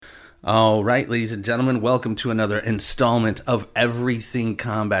All right, ladies and gentlemen, welcome to another installment of Everything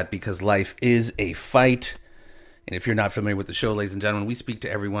Combat, because life is a fight. And if you're not familiar with the show, ladies and gentlemen, we speak to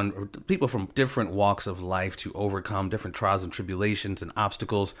everyone, or people from different walks of life, to overcome different trials and tribulations and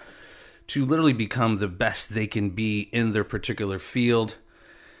obstacles to literally become the best they can be in their particular field.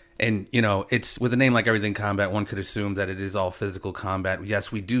 And, you know, it's with a name like Everything Combat, one could assume that it is all physical combat.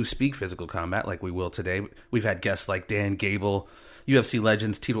 Yes, we do speak physical combat like we will today. We've had guests like Dan Gable, UFC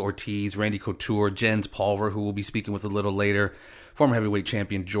legends Tito Ortiz, Randy Couture, Jens Pulver, who we'll be speaking with a little later, former heavyweight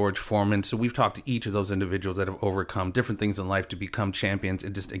champion George Foreman. So we've talked to each of those individuals that have overcome different things in life to become champions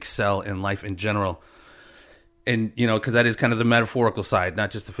and just excel in life in general. And, you know, because that is kind of the metaphorical side, not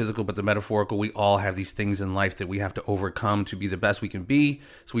just the physical, but the metaphorical. We all have these things in life that we have to overcome to be the best we can be.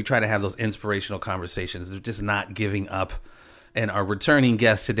 So we try to have those inspirational conversations. They're just not giving up. And our returning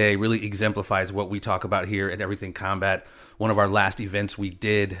guest today really exemplifies what we talk about here at Everything Combat. One of our last events we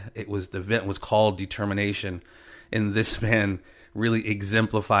did, the event was called Determination. And this man really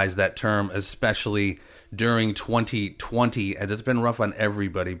exemplifies that term, especially during 2020, as it's been rough on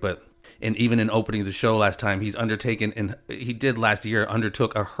everybody. And even in opening the show last time, he's undertaken, and he did last year,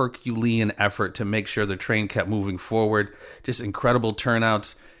 undertook a Herculean effort to make sure the train kept moving forward. Just incredible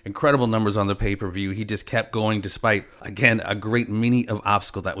turnouts, incredible numbers on the pay-per-view. He just kept going despite, again, a great many of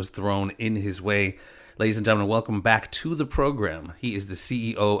obstacle that was thrown in his way. Ladies and gentlemen, welcome back to the program. He is the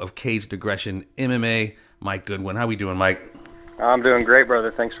CEO of Caged Aggression MMA, Mike Goodwin. How we doing, Mike? I'm doing great,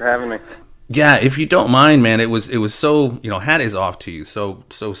 brother. Thanks for having me. Yeah, if you don't mind, man, it was so, you know, hat is off to you so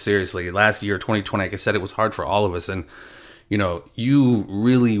seriously. Last year, 2020, like I said, it was hard for all of us. And, you know, you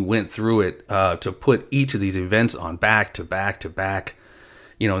really went through it to put each of these events on back to back to back.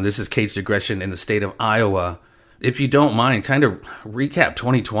 You know, and this is Caged Aggression in the state of Iowa. If you don't mind, kind of recap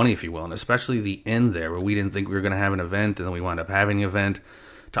 2020, if you will, and especially the end there where we didn't think we were going to have an event and then we wound up having an event.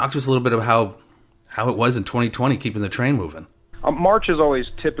 Talk to us a little bit of how it was in 2020, keeping the train moving. March has always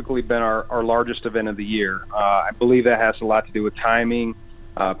typically been our largest event of the year. I believe that has a lot to do with timing.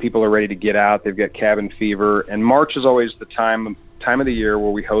 People are ready to get out. They've got cabin fever. And March is always the time of the year where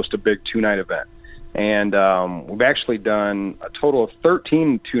we host a big two-night event. And we've actually done a total of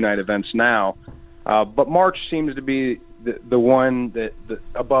 13 two-night events now. But March seems to be the one that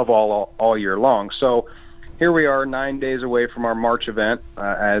above all year long. So here we are 9 days away from our March event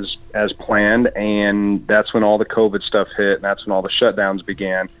as planned, and that's when all the COVID stuff hit, and that's when all the shutdowns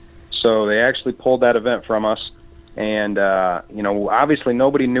began. So they actually pulled that event from us, and you know, obviously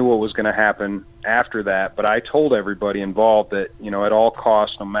nobody knew what was going to happen after that, but I told everybody involved that, you know, at all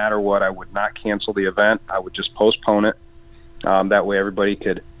costs, no matter what, I would not cancel the event. I would just postpone it. That way everybody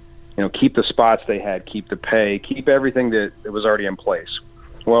could, you know, keep the spots they had, keep the pay, keep everything that was already in place.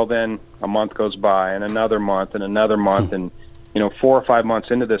 Well, then a month goes by, and another month, and another month, and, you know, 4 or 5 months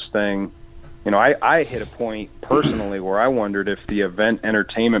into this thing, you know, I hit a point personally where I wondered if the event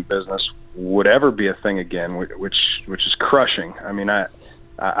entertainment business would ever be a thing again, which is crushing. I mean,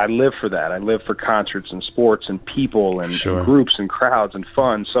 I live for that. I live for concerts and sports and people and, Sure. and groups and crowds and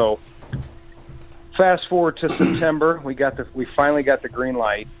fun. So fast forward to September, we finally got the green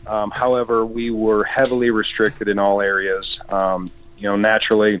light. However, we were heavily restricted in all areas. You know,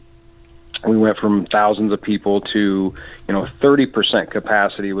 naturally, we went from thousands of people to, you know, 30%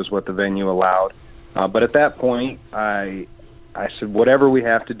 capacity was what the venue allowed. But at that point, I said, whatever we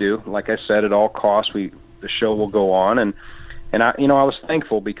have to do, like I said, at all costs, the show will go on. And I, you know, I was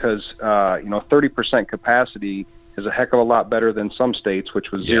thankful because, you know, 30% capacity is a heck of a lot better than some states,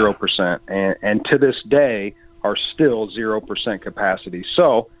 which was 0%. And to this day are still 0% capacity.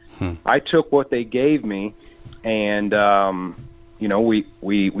 So I took what they gave me, and, you know,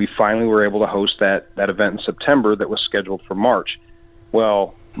 we finally were able to host that event in September that was scheduled for March.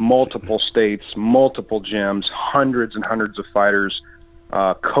 Well, multiple states, multiple gyms, hundreds and hundreds of fighters,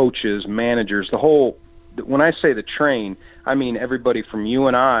 coaches, managers, when I say the train, I mean everybody from you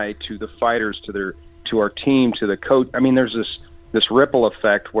and I to the fighters to our team to the coach. I mean, there's this ripple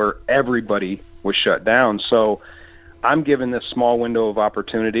effect where everybody was shut down. So I'm given this small window of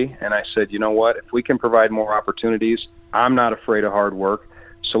opportunity, and I said, you know what, if we can provide more opportunities, I'm not afraid of hard work.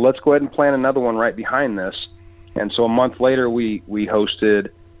 So let's go ahead and plan another one right behind this. And so a month later, we hosted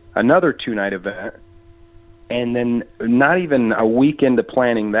another two-night event. And then not even a week into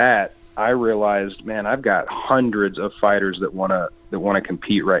planning that, I realized, man, I've got hundreds of fighters that want to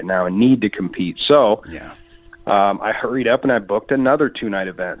compete right now and need to compete. So I hurried up and I booked another two-night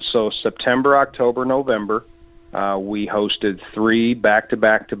event. So September, October, November, we hosted 3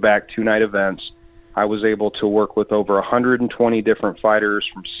 back-to-back-to-back two-night events. I was able to work with over 120 different fighters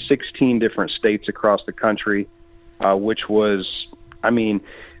from 16 different states across the country, which was, I mean,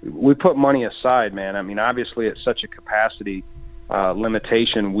 we put money aside, man. I mean, obviously it's such a capacity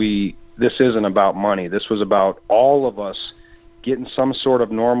limitation. This isn't about money. This was about all of us getting some sort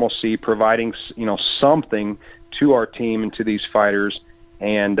of normalcy, providing, something to our team and to these fighters.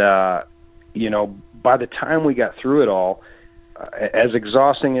 And, by the time we got through it all, as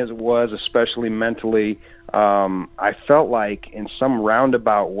exhausting as it was, especially mentally, I felt like in some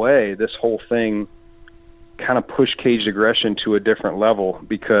roundabout way, this whole thing kind of pushed Caged Aggression to a different level,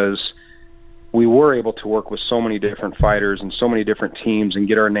 because we were able to work with so many different fighters and so many different teams and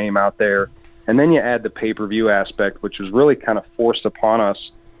get our name out there. And then you add the pay-per-view aspect, which was really kind of forced upon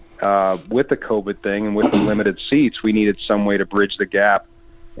us with the COVID thing and with the limited seats. We needed some way to bridge the gap.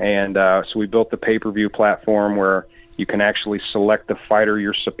 And so we built the pay-per-view platform where you can actually select the fighter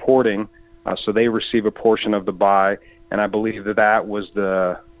you're supporting, so they receive a portion of the buy. And I believe that was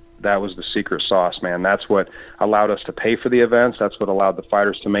the secret sauce, man. That's what allowed us to pay for the events. That's what allowed the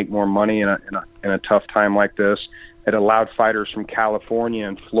fighters to make more money in a tough time like this. It allowed fighters from California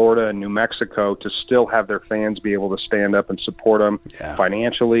and Florida and New Mexico to still have their fans be able to stand up and support them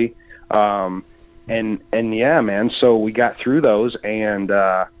financially. And yeah, man, so we got through those, and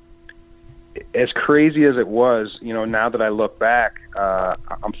as crazy as it was, now that I look back,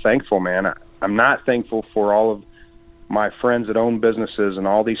 I'm thankful, man. I'm not thankful for all of my friends that own businesses and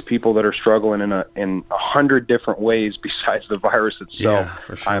all these people that are struggling in 100 different ways besides the virus itself. Yeah,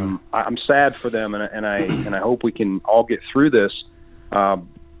 for sure. I'm sad for them, and I hope we can all get through this.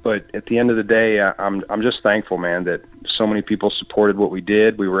 But at the end of the day, I'm just thankful, man, that so many people supported what we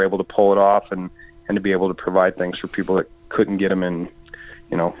did. We were able to pull it off and to be able to provide things for people that couldn't get them in,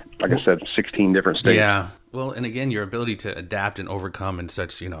 like I said, 16 different states. Yeah. Well, and again, your ability to adapt and overcome in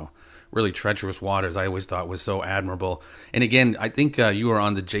such, really treacherous waters, I always thought was so admirable. And again, I think you were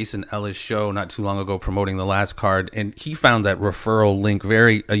on the Jason Ellis show not too long ago promoting the last card, and he found that referral link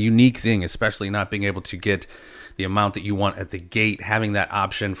a unique thing, especially not being able to get the amount that you want at the gate, having that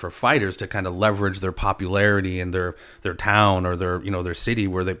option for fighters to kind of leverage their popularity in their town or their city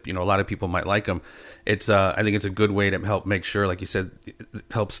where they, a lot of people might like them. It's I think it's a good way to help make sure, like you said, it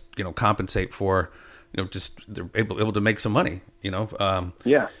helps, compensate for, just they're able to make some money,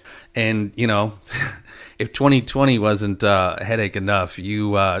 Yeah. And, if 2020 wasn't a headache enough,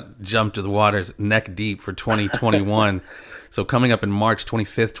 you jumped to the waters neck deep for 2021. So coming up in March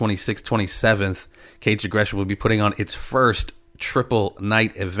 25th, 26th, 27th, Caged Aggression will be putting on its first triple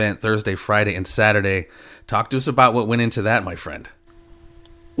night event, Thursday, Friday, and Saturday. Talk to us about what went into that, my friend.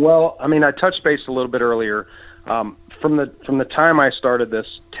 Well, I mean, I touched base a little bit earlier. From the time I started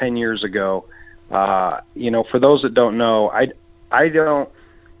this 10 years ago, for those that don't know,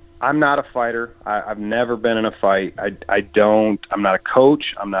 I'm not a fighter. I've never been in a fight. I'm not a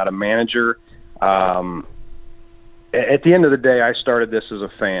coach. I'm not a manager. At the end of the day, I started this as a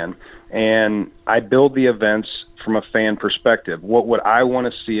fan, and I build the events from a fan perspective. What would I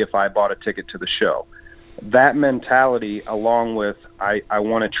want to see if I bought a ticket to the show? That mentality, along with I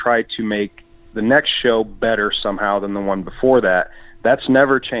want to try to make the next show better somehow than the one before that, that's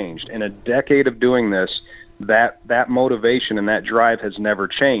never changed. In a decade of doing this, that motivation and that drive has never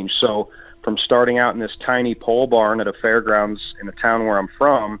changed. So from starting out in this tiny pole barn at a fairgrounds in the town where I'm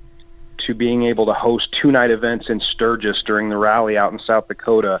from, to being able to host 2-night events in Sturgis during the rally out in South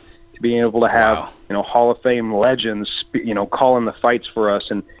Dakota, to being able to have, Hall of Fame legends, calling the fights for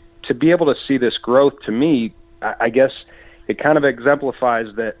us, and to be able to see this growth, to me, I guess it kind of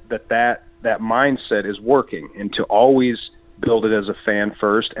exemplifies that mindset is working, and to always build it as a fan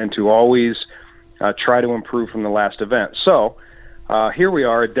first, and to always try to improve from the last event. So here we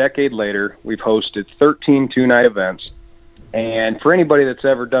are, a decade later. We've hosted 13 2-night events. And for anybody that's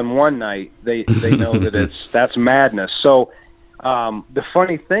ever done one night, they know that that's madness. So the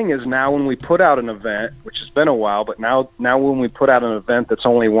funny thing is, now when we put out an event, which has been a while, but now when we put out an event that's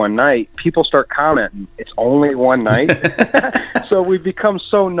only one night, people start commenting, it's only one night. So we've become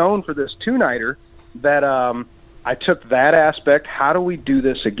so known for this 2-nighter that I took that aspect. How do we do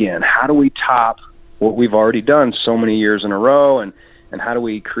this again? How do we top what we've already done so many years in a row? And how do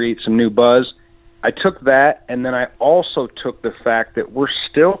we create some new buzz? I took that, and then I also took the fact that we're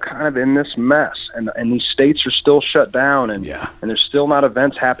still kind of in this mess, and these states are still shut down, and there's still not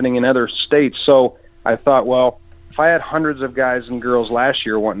events happening in other states. So I thought, well, if I had hundreds of guys and girls last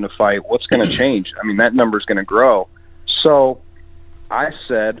year wanting to fight, what's going to change? I mean, that number's going to grow. So I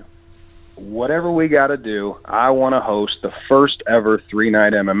said, whatever we got to do, I want to host the first ever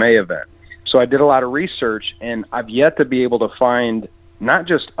 3-night MMA event. So I did a lot of research, and I've yet to be able to find not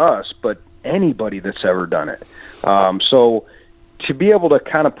just us, but anybody that's ever done it. So to be able to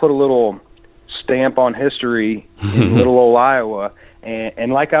kind of put a little stamp on history in little old Iowa.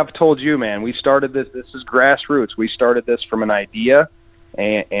 And like I've told you, man, we started this. This is grassroots. We started this from an idea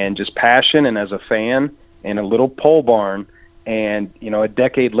and just passion and as a fan in a little pole barn. And, a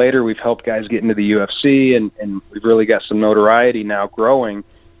decade later, we've helped guys get into the UFC, and we've really got some notoriety now growing.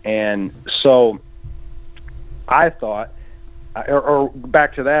 And so I thought, or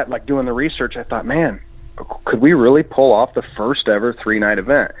back to that, like doing the research, I thought, man, could we really pull off the first ever 3-night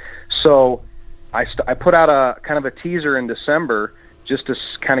event? So I put out a kind of a teaser in December just to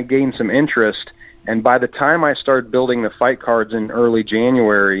kind of gain some interest. And by the time I started building the fight cards in early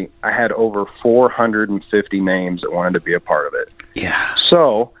January, I had over 450 names that wanted to be a part of it. Yeah.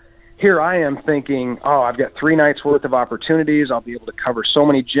 So here I am thinking, I've got 3 nights worth of opportunities. I'll be able to cover so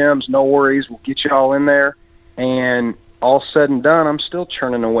many gyms. No worries. We'll get you all in there. And all said and done, I'm still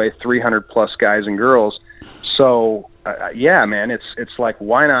churning away 300 plus guys and girls. So yeah, man, it's like,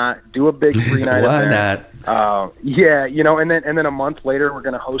 why not do a big 3-night why event? Not? Yeah, and then a month later, we're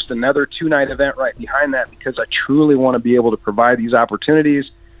going to host another 2-night event right behind that, because I truly want to be able to provide these opportunities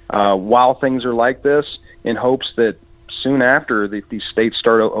while things are like this, in hopes that soon after these states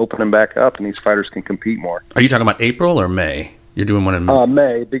start opening back up and these fighters can compete more. Are you talking about April or May? You're doing one in May?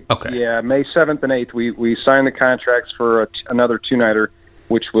 May. Okay. Yeah, May 7th and 8th. We signed the contracts for another 2-nighter,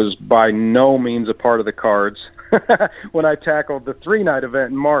 which was by no means a part of the cards when I tackled the 3-night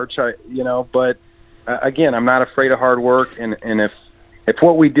event in March. But again, I'm not afraid of hard work, and if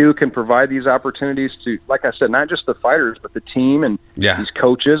what we do can provide these opportunities to, like I said, not just the fighters, but the team and these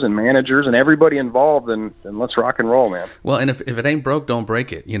coaches and managers and everybody involved, then let's rock and roll, man. Well, and if it ain't broke, don't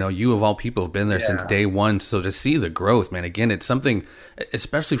break it. You of all people have been there since day one. So to see the growth, man, again, it's something,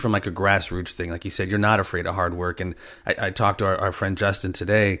 especially from like a grassroots thing. Like you said, you're not afraid of hard work. And I talked to our friend Justin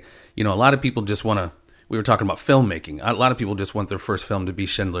today. A lot of people just want to, we were talking about filmmaking. A lot of people just want their first film to be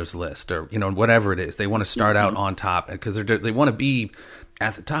Schindler's List, or, whatever it is. They want to start out on top because they want to be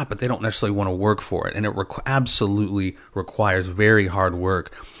at the top, but they don't necessarily want to work for it. And it absolutely requires very hard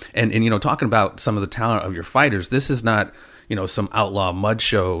work. And talking about some of the talent of your fighters, this is not, some outlaw mud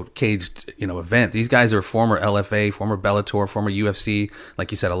show caged, event. These guys are former LFA, former Bellator, former UFC.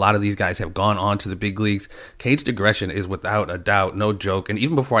 Like you said, a lot of these guys have gone on to the big leagues. Caged Aggression is without a doubt, no joke. And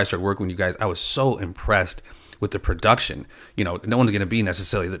even before I started working with you guys, I was so impressed with the production. No one's going to be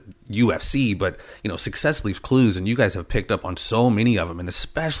necessarily the UFC, but, success leaves clues, and you guys have picked up on so many of them, and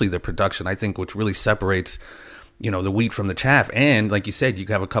especially the production, I think, which really separates the wheat from the chaff. And like you said, you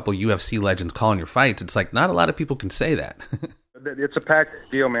have a couple UFC legends calling your fights. It's like not a lot of people can say that. It's a packed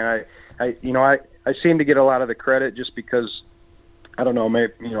deal, man. I seem to get a lot of the credit just because, I don't know,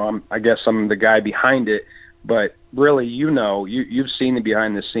 maybe, I guess I'm the guy behind it, but really, you've seen the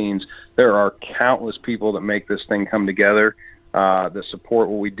behind the scenes. There are countless people that make this thing come together, that support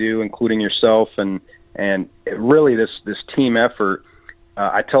what we do, including yourself, and really this team effort.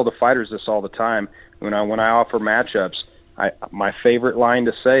 I tell the fighters this all the time. When I offer matchups, my favorite line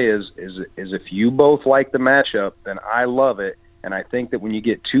to say is if you both like the matchup, then I love it. And I think that when you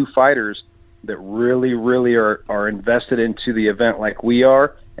get 2 fighters that really, really are invested into the event like we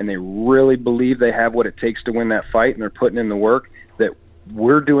are, and they really believe they have what it takes to win that fight, and they're putting in the work, that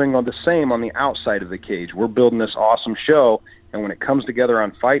we're doing the same on the outside of the cage. We're building this awesome show. And when it comes together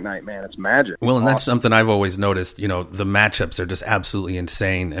on fight night, man, it's magic. Well, and that's something I've always noticed. The matchups are just absolutely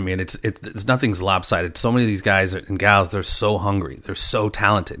insane. I mean, it's nothing's lopsided. So many of these guys and gals, they're so hungry. They're so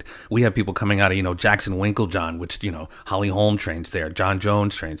talented. We have people coming out of, Jackson Winklejohn, which, Holly Holm trains there. John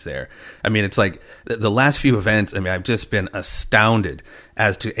Jones trains there. I mean, it's like the last few events, I've just been astounded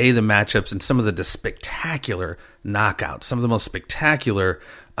as to, the matchups and some of the spectacular knockouts, some of the most spectacular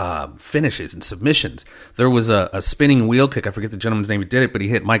finishes and submissions. There was a spinning wheel kick. I forget the gentleman's name who did it, but he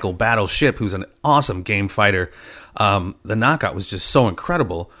hit Michael Battleship, who's an awesome game fighter. The knockout was just so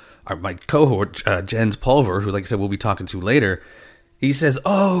incredible. My cohort, Jens Pulver, who, like I said, we'll be talking to later, he says,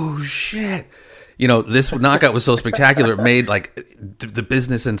 "Oh, shit." This knockout was so spectacular, it made like the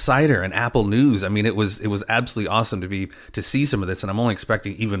Business Insider and Apple News. I mean, it was absolutely awesome to see some of this, and I'm only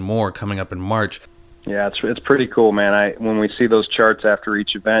expecting even more coming up in March. Yeah, it's pretty cool, man. When we see those charts after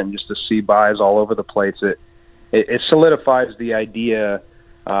each event, and just to see buys all over the place, it solidifies the idea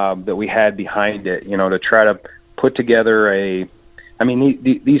that we had behind it. To try to put together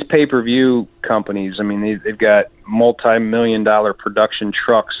these pay-per-view companies. They've got multi-million-dollar production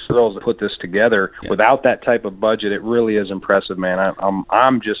trucks that put this together. Yeah. Without that type of budget, it really is impressive, man.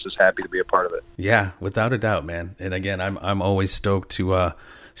 I'm just as happy to be a part of it. Yeah, without a doubt, man. And again, I'm always stoked to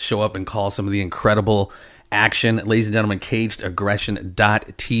show up and call some of the incredible action. Ladies and gentlemen,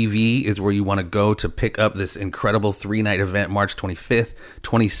 CagedAggression.tv is where you want to go to pick up this incredible 3-night event, March 25th,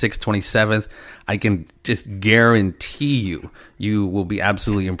 26th, 27th. I can just guarantee you will be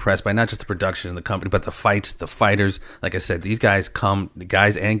absolutely impressed by not just the production and the company, but the fights, the fighters. Like I said, these guys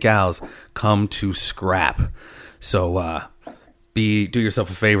and gals come to scrap. So do yourself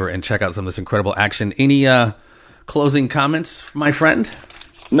a favor and check out some of this incredible action. Any closing comments, my friend?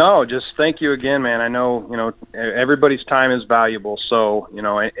 No, just thank you again, man. I know, everybody's time is valuable. So,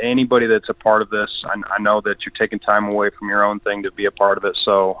 anybody that's a part of this, I know that you're taking time away from your own thing to be a part of it.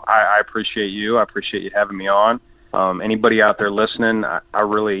 So I appreciate you. I appreciate you having me on. Anybody out there listening, I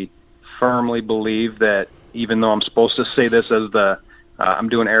really firmly believe that even though I'm supposed to say this as I'm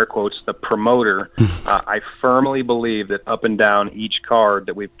doing air quotes, the promoter, I firmly believe that up and down each card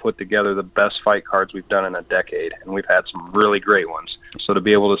that we've put together, the best fight cards we've done in a decade, and we've had some really great ones. So to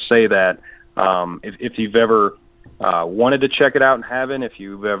be able to say that, if you've ever wanted to check it out and haven't, if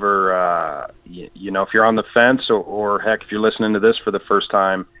you've ever, if you're on the fence or heck, if you're listening to this for the first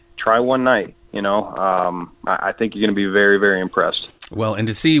time, try one night. I think you're going to be very, very impressed. Well, and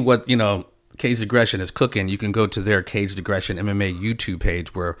to see what, Caged Aggression is cooking, you can go to their Caged Aggression MMA YouTube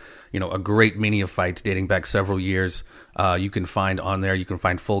page where, a great many of fights dating back several years you can find on there. You can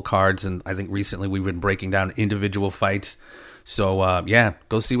find full cards, and I think recently we've been breaking down individual fights. So,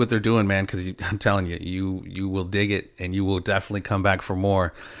 go see what they're doing, man, because I'm telling you, you will dig it, and you will definitely come back for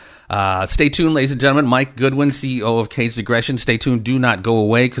more. Stay tuned, ladies and gentlemen. Mike Goodwin, CEO of Caged Aggression. Stay tuned. Do not go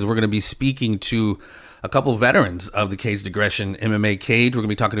away, because we're going to be speaking to a couple veterans of the Caged Aggression MMA cage. We're going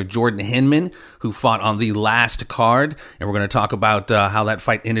to be talking to Jordan Hinman, who fought on the last card, and we're going to talk about how that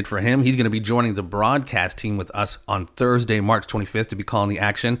fight ended for him. He's going to be joining the broadcast team with us on Thursday, March 25th, to be calling the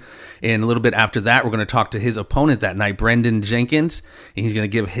action. And a little bit after that, we're going to talk to his opponent that night, Brendan Jenkins, and he's going to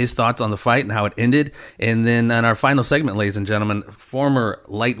give his thoughts on the fight and how it ended. And then in our final segment, ladies and gentlemen, former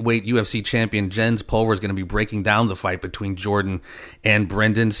lightweight UFC champion Jens Pulver is going to be breaking down the fight between Jordan and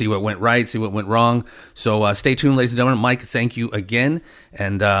Brendan, see what went right, see what went wrong. So stay tuned, ladies and gentlemen. Mike, thank you again,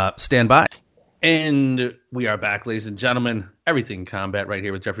 and stand by. And we are back, ladies and gentlemen. Everything Combat right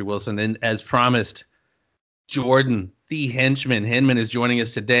here with Jeffrey Wilson. And as promised, Jordan, the henchman, Hinman, is joining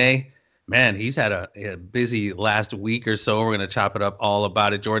us today. Man, he's had a busy last week or so. We're going to chop it up all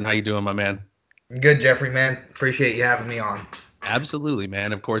about it. Jordan, how you doing, my man? Good, Jeffrey, man. Appreciate you having me on. Absolutely,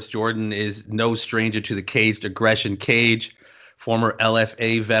 man. Of course, Jordan is no stranger to the Caged Aggression cage. Former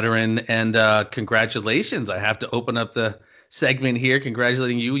LFA veteran, and congratulations. I have to open up the segment here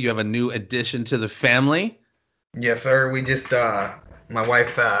congratulating you. You have a new addition to the family. Yes, sir. We just, my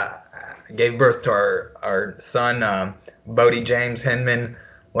wife gave birth to our son, Bodie James Hinman,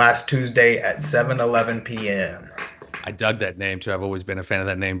 last Tuesday at 7:11 p.m. I dug that name, too. I've always been a fan of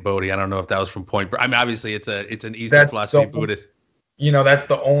that name, Bodie. I don't know if that was from Point Break. I mean, obviously, it's an Eastern philosophy Buddhist. That's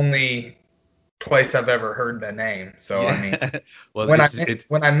the only place I've ever heard the name. So yeah. I mean, well, when I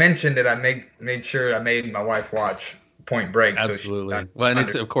mentioned it, I made sure I made my wife watch Point Break. Absolutely. So well, and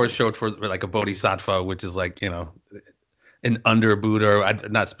it's of course short for like a bodhisattva, which is like an under Buddha.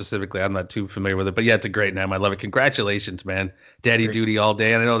 Not specifically, I'm not too familiar with it, but yeah, it's a great name. I love it. Congratulations, man. Daddy duty all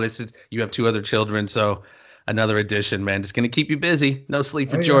day. And I know you have 2 other children, so another addition, man. Just gonna keep you busy. No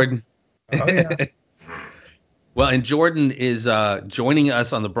sleep for Jordan. Oh yeah. Well, and Jordan is joining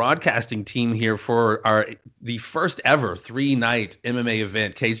us on the broadcasting team here for the first ever 3-night MMA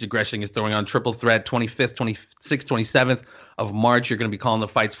event. Caged Aggression is throwing on Triple Threat 25th, 26th, 27th of March. You're going to be calling the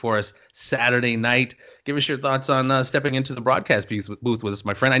fights for us Saturday night. Give us your thoughts on stepping into the broadcast booth with us,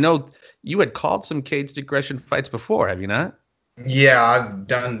 my friend. I know you had called some Caged Aggression fights before, have you not? Yeah, I've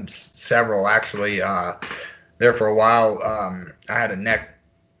done several, actually. There for a while, I had a neck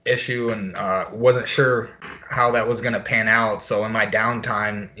issue and wasn't sure how that was going to pan out. So in my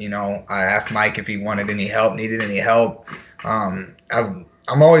downtime, I asked Mike if he needed any help. I'm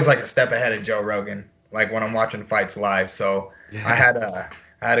always like a step ahead of Joe Rogan, like when I'm watching fights live. So yeah.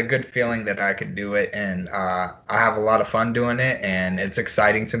 I had a good feeling that I could do it, and I have a lot of fun doing it, and it's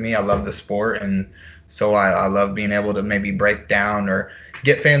exciting to me. I love the sport, and so I love being able to maybe break down or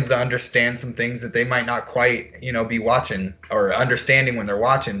get fans to understand some things that they might not quite, be watching or understanding when they're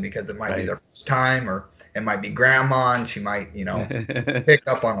watching, because it might be their first time, or it might be grandma and she might, pick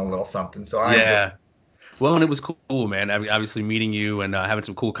up on a little something. So Well, and it was cool, man. I mean, obviously meeting you and having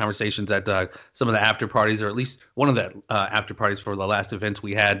some cool conversations at some of the after parties, or at least one of the after parties for the last events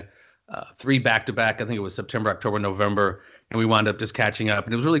we had. 3 back-to-back. I think it was September, October, November, and we wound up just catching up.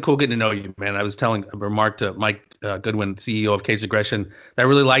 And it was really cool getting to know you, man. I was telling a remark to Mike Goodwin, CEO of Caged Aggression, that I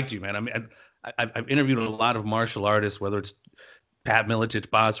really liked you, man. I mean, I've interviewed a lot of martial artists, whether it's Pat Miletich,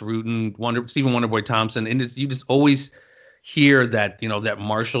 Boss Rutan, Stephen Wonderboy Thompson, and you just always hear that, that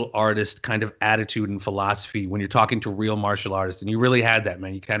martial artist kind of attitude and philosophy when you're talking to real martial artists, and you really had that,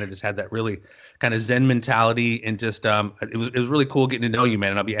 man. You kind of just had that really kind of Zen mentality, and just it was really cool getting to know you, man.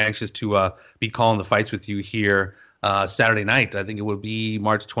 And I'll be anxious to be calling the fights with you here Saturday night. I think it would be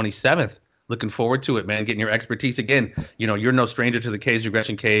March 27th. Looking forward to it, man. Getting your expertise again. You're no stranger to the Cage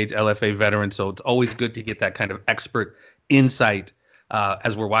Aggression Cage, LFA veteran, so it's always good to get that kind of expert insight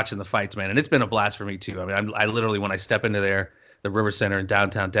as we're watching the fights, man. And it's been a blast for me too. I mean, I literally, when I step into the River Center in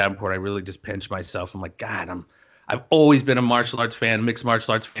downtown Davenport, I really just pinch myself. I'm like, God, I've always been a martial arts fan, mixed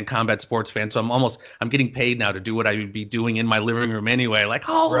martial arts fan, combat sports fan. So I'm getting paid now to do what I would be doing in my living room anyway. Like,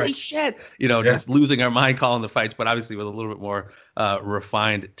 holy shit, just losing our mind calling the fights, but obviously with a little bit more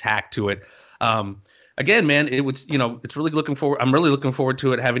refined tact to it. Again, man, it's really looking forward. I'm really looking forward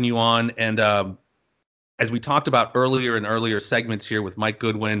to it, having you on. And as we talked about earlier segments here with Mike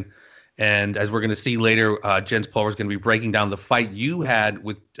Goodwin, and as we're going to see later, Jens Pulver is going to be breaking down the fight you had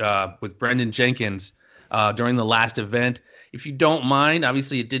with Brendan Jenkins during the last event. If you don't mind,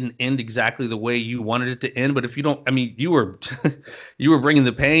 obviously it didn't end exactly the way you wanted it to end, but if you don't, I mean, you were you were bringing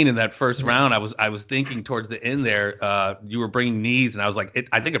the pain in that first round. I was thinking towards the end there, you were bringing knees, and I was like,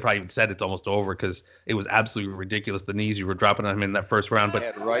 I think I probably even said it's almost over because it was absolutely ridiculous, the knees you were dropping on him in that first round. But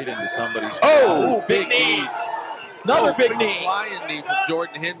head right into somebody's big knees. Another big knee. Flying knee from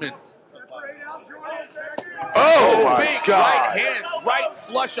Jordan Hinman. Oh, my big God. Right hand, right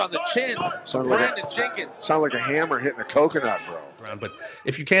flush on the chin. Brandon Jenkins. Sound like a hammer hitting a coconut, bro. But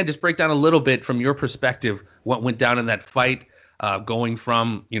if you can, just break down a little bit from your perspective what went down in that fight, going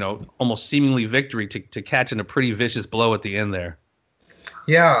from, almost seemingly victory to catching a pretty vicious blow at the end there.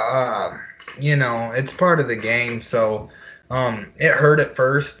 Yeah, it's part of the game, so it hurt at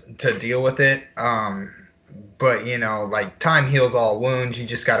first to deal with it. But, like time heals all wounds. You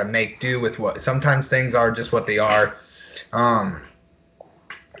just got to make do with what sometimes things are just what they are.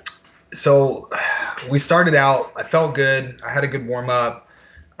 So we started out, I felt good. I had a good warm up.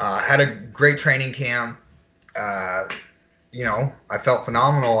 Had a great training camp. I felt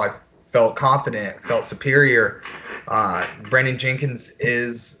phenomenal. I felt confident, felt superior. Brandon Jenkins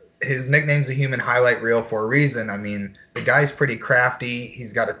his nickname's a human highlight reel for a reason. I mean, the guy's pretty crafty.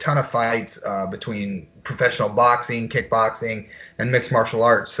 He's got a ton of fights between professional boxing, kickboxing, and mixed martial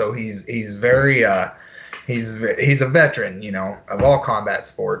arts. So he's very he's a veteran, of all combat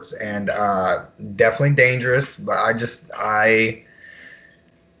sports, and definitely dangerous. But I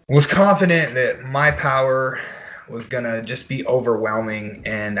was confident that my power was gonna just be overwhelming,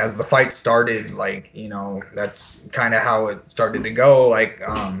 and as the fight started, that's kind of how it started to go.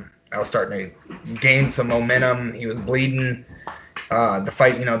 I was starting to gain some momentum. He was bleeding. The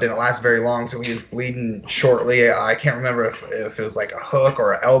fight, didn't last very long, so he was bleeding shortly. I can't remember if it was like a hook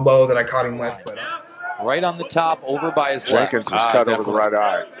or an elbow that I caught him with, but right on the top, over by his left. Jenkins was cut over the right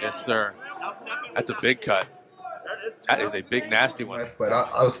eye. Yes, sir. That's a big cut. That is a big, nasty one. But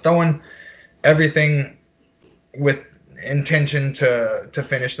I was throwing everything with intention to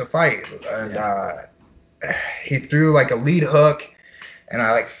finish the fight, and he threw like a lead hook, and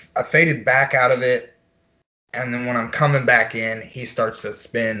I faded back out of it, and then when I'm coming back in, he starts to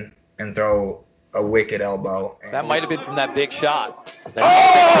spin and throw a wicked elbow. That might have been from that big shot. Spinning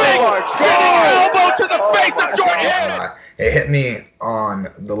elbow to the face of Jordan. It hit me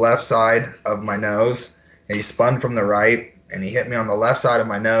on the left side of my nose, and he spun from the right, and he hit me on the left side of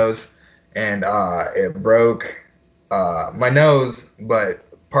my nose, and it broke my nose, but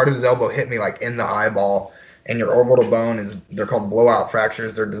part of his elbow hit me like in the eyeball. And your orbital bone they're called blowout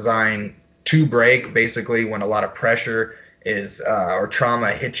fractures. They're designed to break basically when a lot of pressure or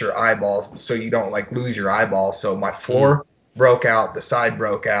trauma hits your eyeball, so you don't lose your eyeball. So my floor broke out, the side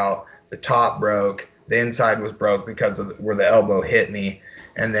broke out, the top broke, the inside was broke because of where the elbow hit me,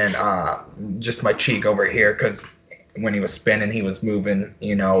 and then just my cheek over here, because when he was spinning, he was moving,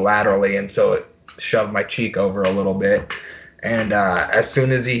 laterally, and so it shoved my cheek over a little bit. And as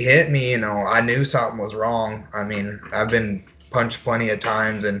soon as he hit me, I knew something was wrong. I mean, I've been punched plenty of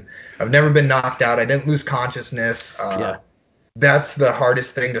times, and I've never been knocked out. I didn't lose consciousness. That's the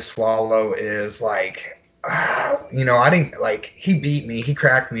hardest thing to swallow is I didn't he beat me, he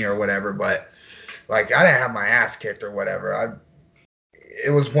cracked me or whatever, but I didn't have my ass kicked or whatever.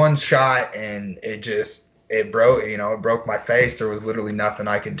 It was one shot, and it broke, it broke my face. There was literally nothing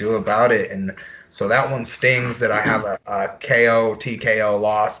I could do about it. And so that one stings that I have a KO, TKO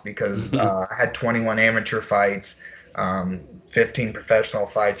loss, because I had 21 amateur fights, 15 professional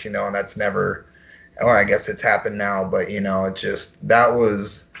fights, and that's never, or I guess it's happened now, but it just, that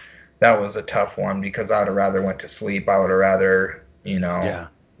was a tough one, because I would have rather went to sleep. I would have rather Yeah.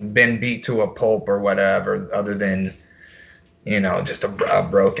 been beat to a pulp or whatever, other than, just a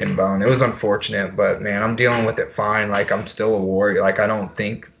broken bone. It was unfortunate, but man, I'm dealing with it fine. Like, I'm still a warrior. Like, I don't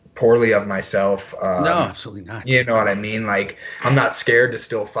think poorly of myself. No, absolutely not. You know what I mean? Like, I'm not scared to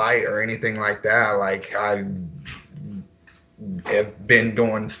still fight or anything like that. Like, I have been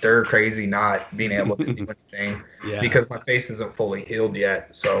going stir crazy, not being able to do anything because my face isn't fully healed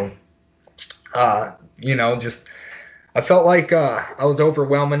yet. So, just I felt like I was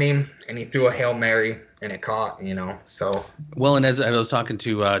overwhelming him, and he threw a Hail Mary, and it caught. So. Well, and as I was talking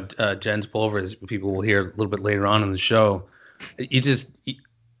to Jens Pulver, as people will hear a little bit later on in the show,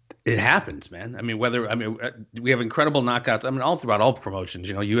 it happens, man. I mean, we have incredible knockouts. I mean, all throughout all promotions,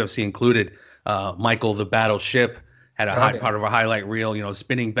 UFC included. Michael the Battleship had a part of a highlight reel,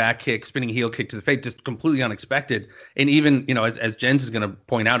 spinning back kick, spinning heel kick to the face, just completely unexpected. And even, as Jens is going to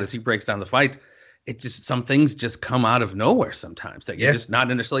point out as he breaks down the fight, it just, some things just come out of nowhere sometimes that you're just not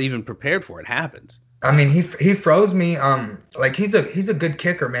necessarily even prepared for. It happens. I mean, he froze me. Like, he's a good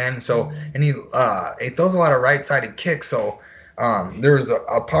kicker, man. So, and he throws a lot of right-sided kicks. So, there was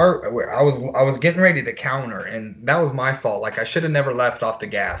a part where I was getting ready to counter, and that was my fault. Like, I should have never left off the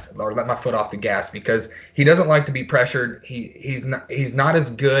gas or let my foot off the gas, because he doesn't like to be pressured. He's not as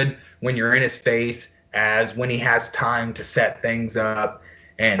good when you're in his face as when he has time to set things up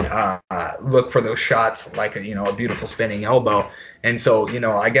and look for those shots, like a beautiful spinning elbow. And so,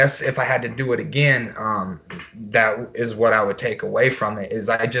 I guess if I had to do it again, that is what I would take away from it. Is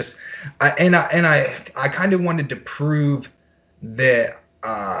I kind of wanted to prove that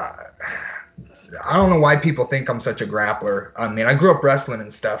I don't know why people think I'm such a grappler. I mean, I grew up wrestling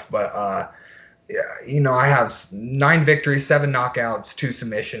and stuff, but I have 9 victories, 7 knockouts, 2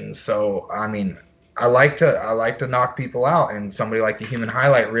 submissions. So, I mean, I like to knock people out, and somebody like the Human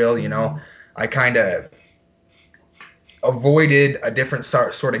Highlight Reel, I kind of avoided a different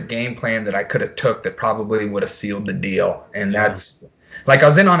sort of game plan that I could have took that probably would have sealed the deal. And that's like, I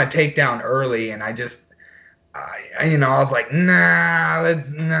was in on a takedown early, and I was like,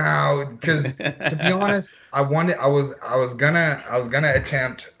 no, because to be honest, I was gonna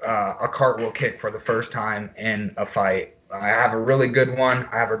attempt a cartwheel kick for the first time in a fight. I have a really good one.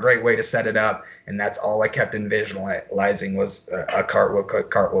 I have a great way to set it up, and that's all I kept visualizing was a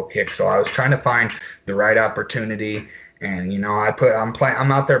cartwheel kick. So I was trying to find the right opportunity. And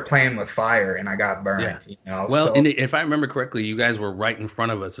I'm out there playing with fire, and I got burned. Yeah. Well, and if I remember correctly, you guys were right in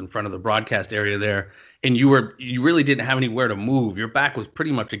front of us, in front of the broadcast area there, and you really didn't have anywhere to move. Your back was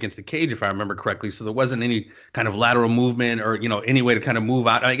pretty much against the cage, if I remember correctly. So there wasn't any kind of lateral movement or any way to kind of move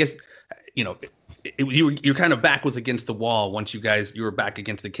out. I guess your kind of back was against the wall once you were back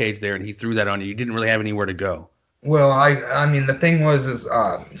against the cage there, and he threw that on you. You didn't really have anywhere to go. Well, I mean, the thing was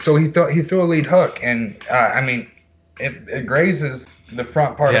so he threw a lead hook, and it grazes the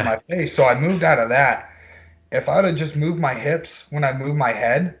front part of my face. So I moved out of that. If I would have just moved my hips when I moved my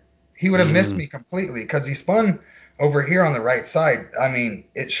head, he would have missed me completely, because he spun over here on the right side. I mean,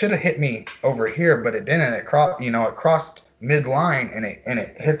 it should have hit me over here, but it didn't. It crossed midline, and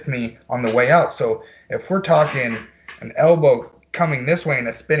it hits me on the way out. So if we're talking an elbow coming this way in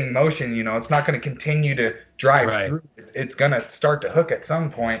a spinning motion, it's not going to continue to drive through. It's going to start to hook at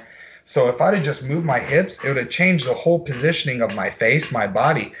some point. So if I'd have just moved my hips, it would have changed the whole positioning of my face, my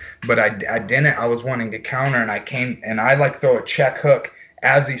body. But I didn't. I was wanting to counter, and I throw a check hook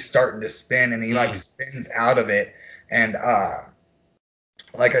as he's starting to spin, and he spins out of it. And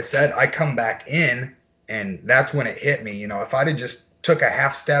like I said, I come back in, and that's when it hit me. If I'd have just took a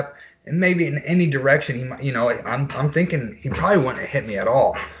half step and maybe in any direction, he might, I'm thinking he probably wouldn't have hit me at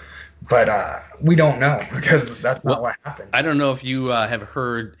all. But we don't know, because that's not what happened. I don't know if you have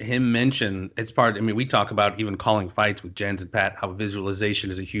heard him mention, we talk about even calling fights with Jens and Pat, how visualization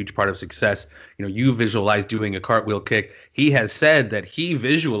is a huge part of success. You visualize doing a cartwheel kick. He has said that he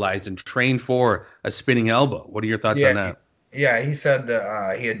visualized and trained for a spinning elbow. What are your thoughts on that? Yeah, he said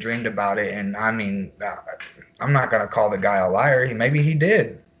that he had dreamed about it. And I mean, I'm not going to call the guy a liar. Maybe he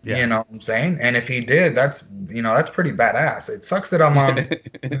did. Yeah. You know what I'm saying? And if he did, that's pretty badass. It sucks that I'm on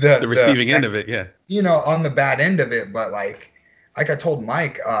the receiving end of it, yeah. On the bad end of it, but like I told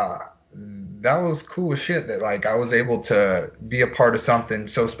Mike, that was cool as shit that like I was able to be a part of something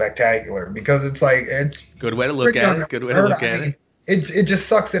so spectacular, because it's good way to look at it. Good way to look at it. It just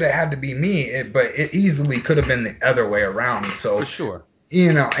sucks that it had to be me, but it easily could have been the other way around. So for sure.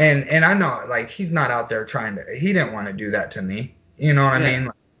 And I know, like, he's not out there he didn't want to do that to me. You know what I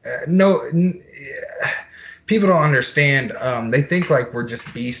mean? People don't understand. They think like we're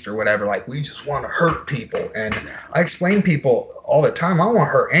just beasts or whatever. Like, we just want to hurt people. And I explain people all the time, I don't want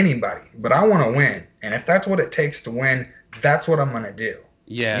to hurt anybody, but I want to win. And if that's what it takes to win, that's what I'm gonna do.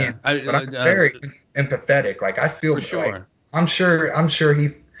 Yeah, but I'm very empathetic. Like I feel for sure. Like, I'm sure he,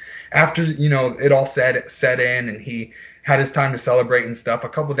 after it all set in and he had his time to celebrate and stuff. A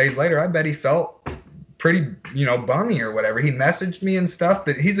couple days later, I bet he felt pretty bummy or whatever. He messaged me and stuff.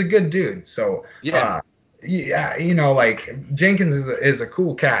 That he's a good dude. So yeah, like Jenkins is a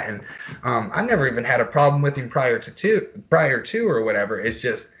cool cat, and I never even had a problem with him prior to or whatever. It's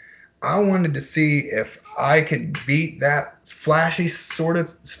just I wanted to see if I could beat that flashy sort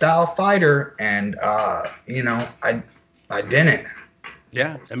of style fighter, and I didn't.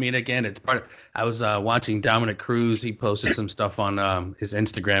 Yeah, I mean, again, it's part of. I was watching Dominic Cruz. He posted some stuff on his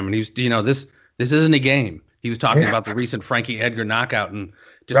Instagram, and he was, this isn't a game. He was talking about the recent Frankie Edgar knockout and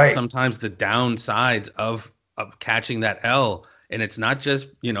just sometimes the downsides of catching that L. And it's not just,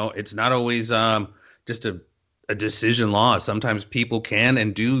 it's not always just a decision loss. Sometimes people can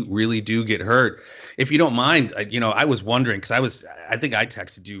and really do get hurt. If you don't mind, I was wondering, because I think I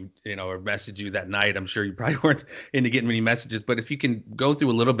texted you, or messaged you that night. I'm sure you probably weren't into getting many messages, but if you can go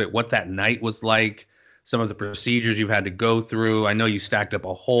through a little bit what that night was like, some of the procedures you've had to go through. I know you stacked up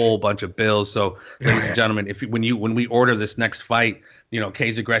a whole bunch of bills. So, ladies and gentlemen, when we order this next fight,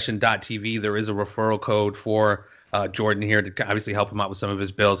 ksaggression.tv, there is a referral code for Jordan here to obviously help him out with some of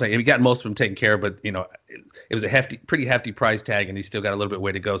his bills. We got most of them taken care of, but it was a pretty hefty price tag, and he's still got a little bit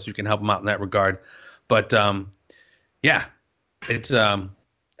way to go. So you can help him out in that regard. But yeah, it's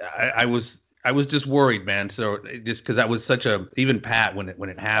I was just worried, man. So just because that was such even Pat when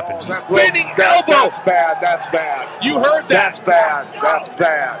it happened. Spinning elbow. That's bad. That's bad. You heard that? That's bad. That's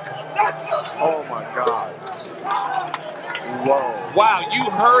bad. Oh my God. Whoa. Wow, you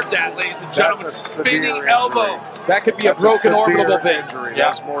heard that, ladies and gentlemen. Spinning elbow. That could be a broken orbital bone. Injury. Yeah.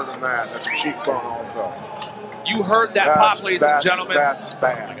 That's more than that. That's a cheekbone also. You heard that pop, ladies and gentlemen. That's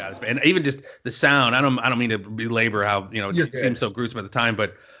bad. Oh my God, it's bad. And even just the sound. I don't mean to belabor how it seemed so gruesome at the time,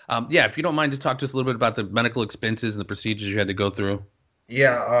 but if you don't mind, just talk to us a little bit about the medical expenses and the procedures you had to go through.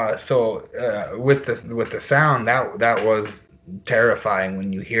 Yeah. So with the sound, that was terrifying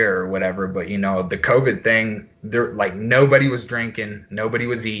when you hear or whatever. But the COVID thing, there like nobody was drinking, nobody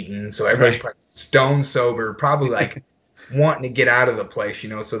was eating, so everybody's probably stone sober, probably like wanting to get out of the place,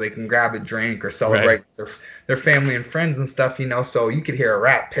 so they can grab a drink or celebrate their family and friends and stuff, So you could hear a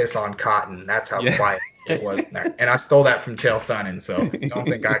rat piss on cotton. That's how quiet it was in there. And I stole that from Chael Sonnen, so don't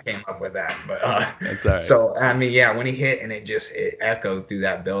think I came up with that. But that's all right. So I mean, when he hit and it echoed through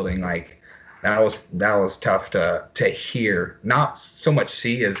that building, like that was tough to hear. Not so much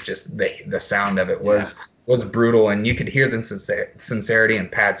see as just the sound of it was brutal, and you could hear the sincerity in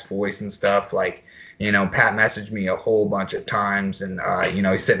Pat's voice and stuff. Like, Pat messaged me a whole bunch of times, and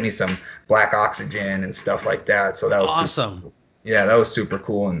he sent me some black oxygen and stuff like that. So that was awesome. That was super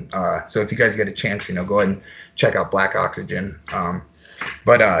cool. And so if you guys get a chance, go ahead and check out Black Oxygen.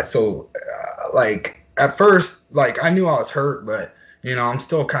 Like at first, like I knew I was hurt, but I'm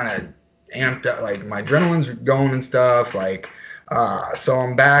still kind of amped up. Like my adrenaline's going and stuff. Like so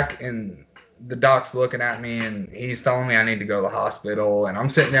I'm back, and the doc's looking at me, and he's telling me I need to go to the hospital. And I'm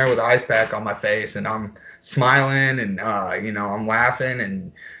sitting there with an ice pack on my face, and I'm smiling, and I'm laughing,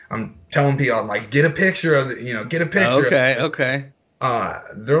 and I'm telling people, I'm like, get a picture of it, get a picture. Okay.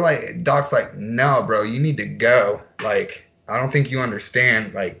 They're like, doc's like, no, bro, you need to go. Like, I don't think you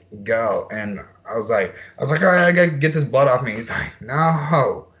understand. Like, go. And I was like, all right, I gotta get this blood off me. He's like,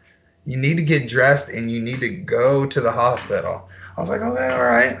 no, you need to get dressed and you need to go to the hospital. I was like, okay, all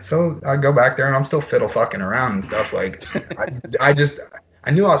right. So I go back there, and I'm still fiddle fucking around and stuff. Like, I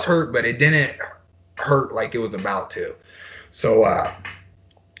knew I was hurt, but it didn't hurt like it was about to. So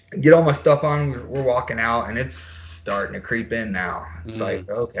get all my stuff on. We're walking out, and it's starting to creep in now. It's like,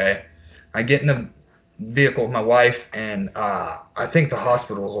 okay. I get in the vehicle with my wife, and I think the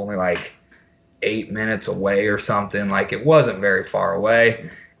hospital was only like 8 minutes away or something. Like, it wasn't very far away.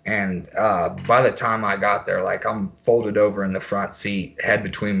 And by the time I got there, like, I'm folded over in the front seat, head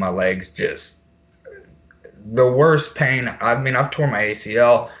between my legs, just the worst pain. I mean, I've torn my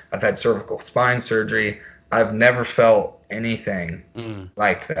ACL. I've had cervical spine surgery. I've never felt anything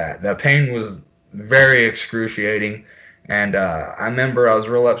like that. The pain was very excruciating. And I remember I was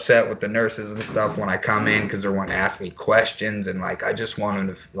real upset with the nurses and stuff when I come in, because they're wanting to ask me questions. And, like, I just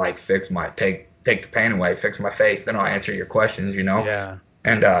wanted to, like, take the pain away, fix my face. Then I'll answer your questions, Yeah.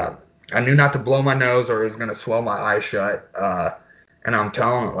 And I knew not to blow my nose or it was going to swell my eyes shut. And I'm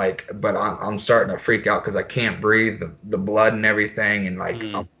telling it, like, but I'm starting to freak out because I can't breathe, the blood and everything. And, like,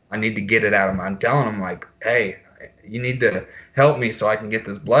 I need to get it out of my, I'm telling them, like, hey, you need to help me so I can get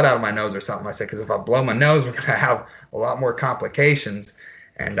this blood out of my nose or something. I said, because if I blow my nose, we're going to have a lot more complications.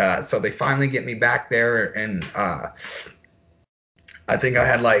 And so they finally get me back there, and I think I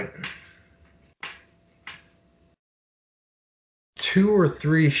had like 2 or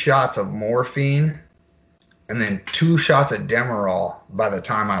 3 shots of morphine and then 2 shots of Demerol by the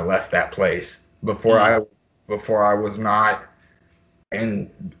time I left that place before I was not in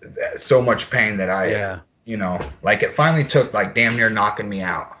so much pain that like it finally took like damn near knocking me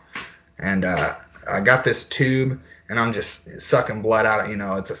out. And I got this tube and I'm just sucking blood out.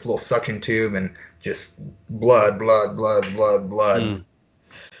 It's this little suction tube and just blood.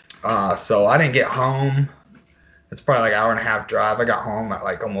 So I didn't get home. It's probably like an hour and a half drive. I got home at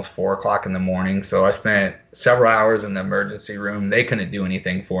like almost 4 o'clock in the morning. So I spent several hours in the emergency room. They couldn't do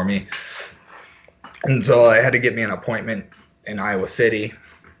anything for me. And so I had to get me an appointment in Iowa City.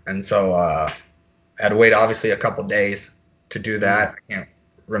 And so I had to wait obviously a couple days to do that. I can't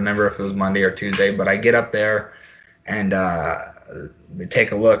remember if it was Monday or Tuesday, but I get up there and they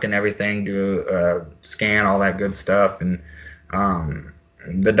take a look and everything, do a scan, all that good stuff. And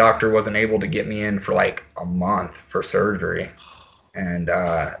the doctor wasn't able to get me in for like a month for surgery. And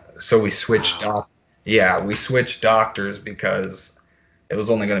so we switched we switched doctors because it was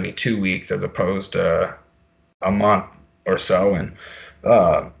only going to be 2 weeks as opposed to a month or so. And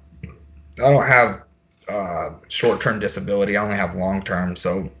I don't have short-term disability. I only have long-term.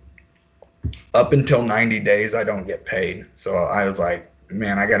 So up until 90 days, I don't get paid. So I was like,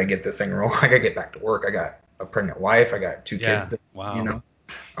 man, I got to get this thing rolling. I got to get back to work. I got a pregnant wife. I got 2 kids.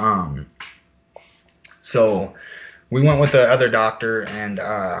 So we went with the other doctor and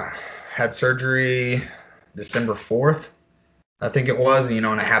had surgery December 4th, I think it was, and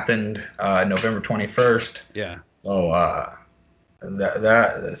it happened November 21st. Yeah. So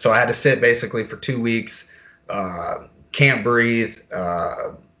so I had to sit basically for 2 weeks, can't breathe,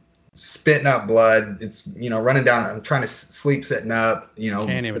 spitting up blood. It's, running down. I'm trying to sleep sitting up,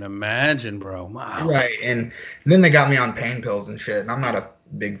 Can't even imagine, bro. Wow. Right. And then they got me on pain pills and shit. And I'm not a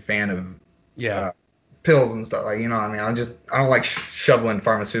big fan of pills and stuff. Like, I don't like shoveling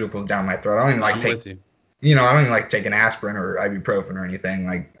pharmaceuticals down my throat. I don't even like I don't even like taking aspirin or ibuprofen or anything.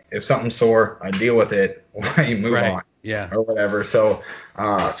 Like, if something's sore, I deal with it while you move on. Yeah. Or whatever. So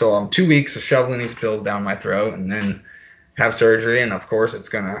I'm 2 weeks of shoveling these pills down my throat and then have surgery. And of course it's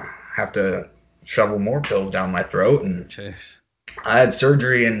going to have to shovel more pills down my throat. And Jeez. I had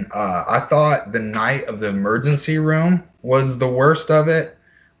surgery and I thought the night of the emergency room was the worst of it.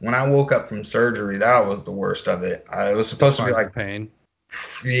 When I woke up from surgery, that was the worst of it. It was supposed to be like pain.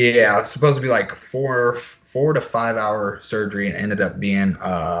 Yeah, it's supposed to be like 4 to 5 hour surgery and ended up being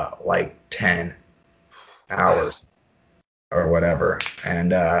like 10 hours or whatever.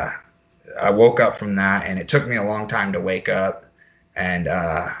 And I woke up from that and it took me a long time to wake up. And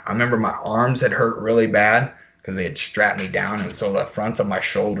I remember my arms had hurt really bad because they had strapped me down. And so the fronts of my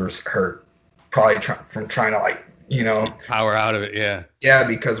shoulders hurt, probably from trying to power out of it. Yeah. Yeah,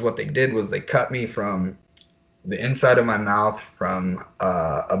 because what they did was they cut me from the inside of my mouth from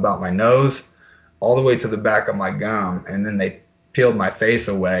about my nose all the way to the back of my gum, and then they peeled my face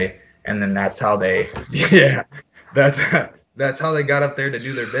away, and then that's how they that's how they got up there to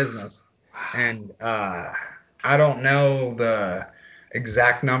do their business. And I don't know the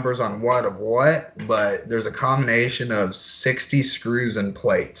exact numbers on what, but there's a combination of 60 screws and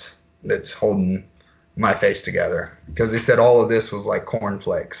plates that's holding my face together, because they said all of this was like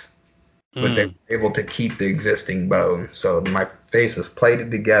cornflakes. But they were able to keep the existing bone. So my face is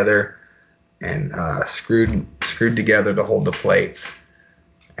plated together and screwed together to hold the plates.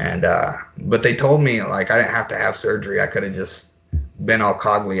 And but they told me like I didn't have to have surgery. I could have just been all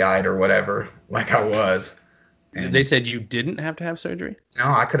coggly-eyed or whatever, like I was. And they said you didn't have to have surgery? No,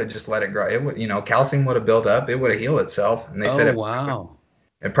 I could have just let it grow. It would, calcium would have built up. It would have healed itself. And they said it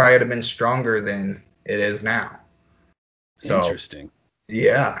probably would have been stronger than it is now. So, interesting.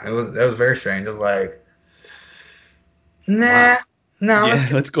 Yeah, it was very strange. It was like, no. Yeah,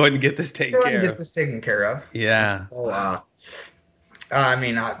 let's go ahead and get this taken care of. Yeah. So, I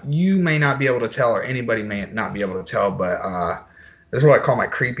mean, you may not be able to tell, or anybody may not be able to tell, but this is what I call my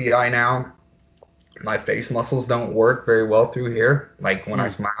creepy eye now. My face muscles don't work very well through here, like when I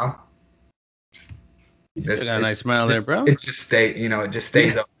smile. You still got a nice smile there, bro. It just it just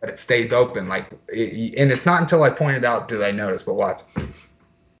stays open. It stays open, and it's not until I point it out do they notice. But watch.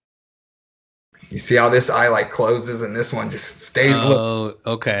 You see how this eye like closes and this one just stays open. Oh,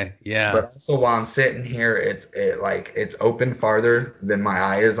 okay, yeah. But also while I'm sitting here, it's open farther than my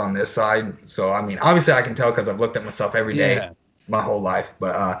eye is on this side. So I mean, obviously I can tell because I've looked at myself every day my whole life.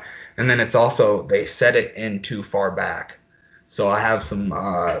 But and then it's also they set it in too far back, so I have some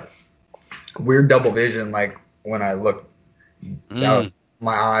weird double vision, like when I look down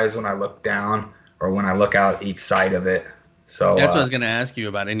my eyes when I look down, or when I look out each side of it. So that's what I was going to ask you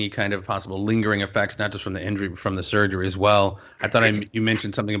about, any kind of possible lingering effects, not just from the injury, but from the surgery as well. I thought you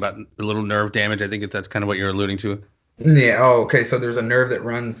mentioned something about the little nerve damage. I think that's kind of what you're alluding to. Yeah. Oh, okay. So there's a nerve that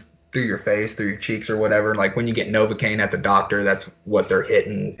runs through your face, through your cheeks or whatever. Like when you get Novocaine at the doctor, that's what they're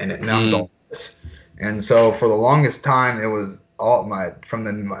hitting, and it numbs all this. And so for the longest time, it was all my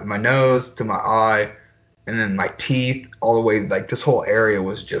nose to my eye, and then my teeth all the way. Like this whole area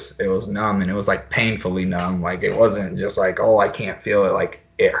was it was numb, and it was like painfully numb. Like it wasn't just like, oh, I can't feel it. Like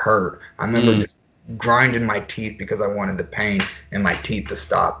it hurt. I remember just grinding my teeth because I wanted the pain in my teeth to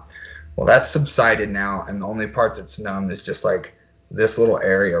stop. Well, that's subsided now, and the only part that's numb is just like this little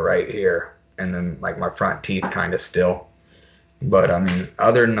area right here, and then like my front teeth kind of still. But I mean,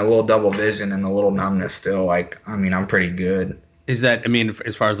 other than a little double vision and the little numbness still, like, I mean, I'm pretty good. Is that, I mean,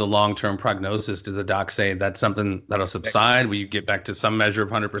 as far as the long-term prognosis, does the doc say that's something that'll subside? Will you get back to some measure of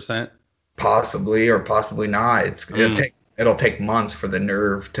 100%? Possibly or possibly not. It'll take months for the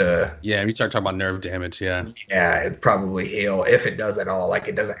nerve to. Yeah, you start talking about nerve damage. Yeah. Yeah, it'd probably heal if it does at all. Like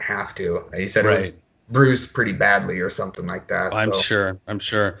it doesn't have to. He said it was bruised pretty badly or something like that. I'm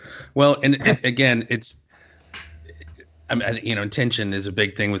sure. Well, and again, intention is a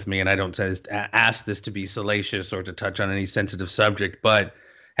big thing with me, and I don't ask this to be salacious or to touch on any sensitive subject, but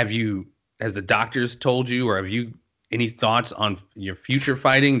has the doctors told you, or have you any thoughts on your future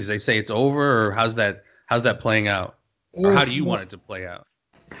fighting? Does they say it's over, or how's that playing out? Or how do you want it to play out?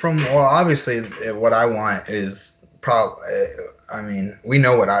 Obviously, what I want is I mean, we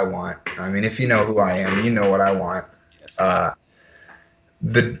know what I want. I mean, if you know who I am, you know what I want. Yes.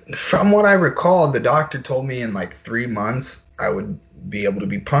 From what I recall, the doctor told me in like 3 months I would be able to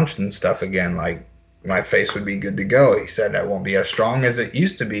be punched and stuff again. Like my face would be good to go. He said I won't be as strong as it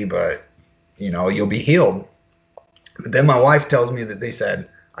used to be, but you'll be healed. But then my wife tells me that they said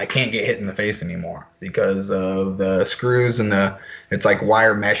I can't get hit in the face anymore because of the screws and it's like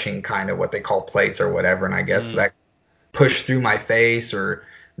wire meshing, kind of what they call plates or whatever. And I guess that push through my face, or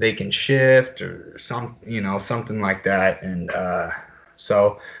they can shift or something like that. And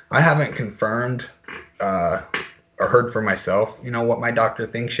so I haven't confirmed or heard for myself, what my doctor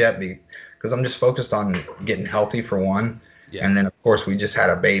thinks yet, because I'm just focused on getting healthy for one. Yeah. And then of course we just had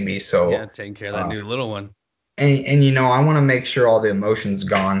a baby. So taking care of that new little one. And I want to make sure all the emotion's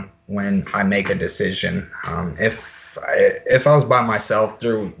gone when I make a decision. If I was by myself,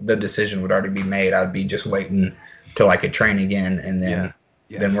 the decision would already be made. I'd be just waiting till I could train again, and then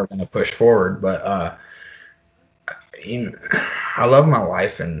we're going to push forward. But I love my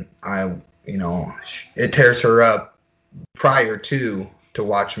wife, and it tears her up prior to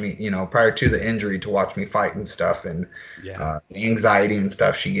watch me, prior to the injury, to watch me fight and stuff, and the anxiety and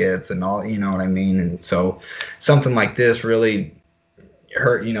stuff she gets and all, you know what I mean? And so something like this really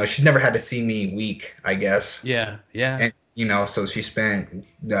hurt, she's never had to see me weak, I guess. Yeah. And, so she spent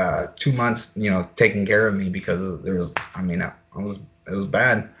 2 months, taking care of me because it was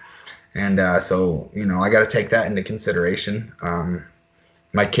bad. And so, I got to take that into consideration.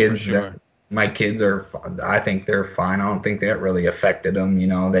 My kids, I think they're fine. I don't think that really affected them.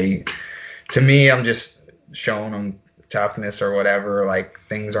 To me, I'm just showing them toughness or whatever. Like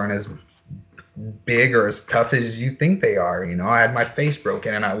things aren't as big or as tough as you think they are. I had my face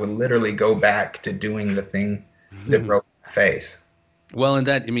broken, and I would literally go back to doing the thing that broke my face. Well, and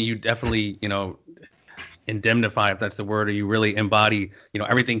that, you definitely, indemnify, if that's the word, or you really embody,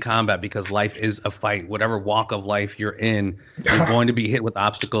 everything combat, because life is a fight. Whatever walk of life you're in, you're going to be hit with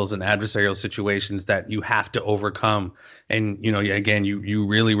obstacles and adversarial situations that you have to overcome. And, again, you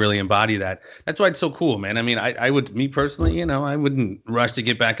really, really embody that. That's why it's so cool, man. I mean, I would, me personally, I wouldn't rush to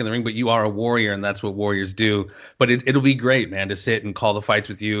get back in the ring, but you are a warrior, and that's what warriors do. But it'll be great, man, to sit and call the fights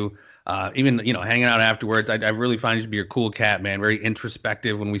with you. Even, hanging out afterwards. I really find you to be a cool cat, man. Very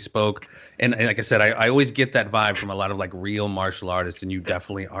introspective when we spoke. And like I said, I always get that vibe from a lot of like real martial artists, and you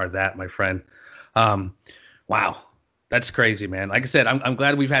definitely are that, my friend. Wow. That's crazy, man. Like I said, I'm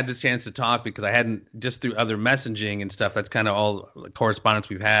glad we've had this chance to talk, because I hadn't, just through other messaging and stuff. That's kind of all the correspondence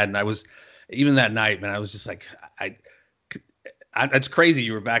we've had. And I was, even that night, man, I was just like, that's crazy.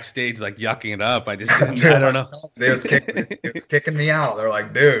 You were backstage like yucking it up. I don't know. It was kicking me out. They're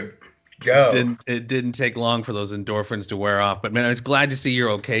like, dude, go. It didn't take long for those endorphins to wear off. But man, I was glad to see you're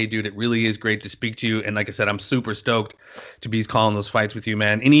okay, dude. It really is great to speak to you. And like I said, I'm super stoked to be calling those fights with you,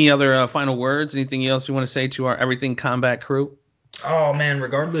 man. Any other final words? Anything else you want to say to our Everything Combat crew? Oh man,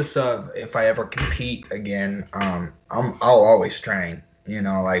 regardless of if I ever compete again, I'll always train.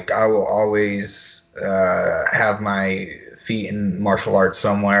 Like I will always have my feet in martial arts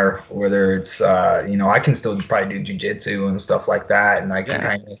somewhere, whether it's I can still probably do jiu-jitsu and stuff like that, and I can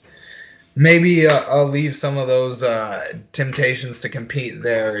kind of Maybe I'll leave some of those temptations to compete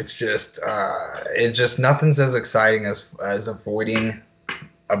there. It's just nothing's as exciting as avoiding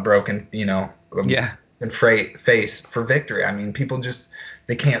a broken, and freight face for victory. I mean, people just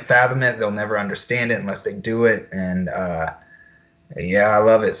they can't fathom it. They'll never understand it unless they do it. And yeah, I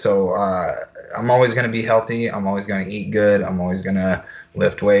love it. So I'm always going to be healthy. I'm always going to eat good. I'm always going to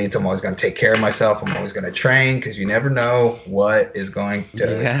lift weights. I'm always going to take care of myself. I'm always going to train because you never know what is going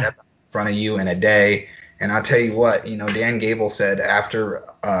to step in front of you in a day. And I'll tell you what, Dan Gable said after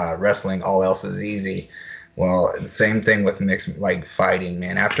wrestling, all else is easy. Well, the same thing with mixed, like fighting,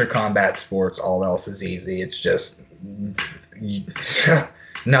 man. After combat sports, all else is easy. It's just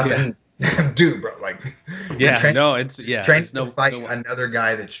nothing. Dude, bro, like training to fight another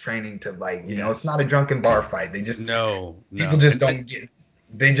guy that's training to it's not a drunken bar fight. They just people just don't get.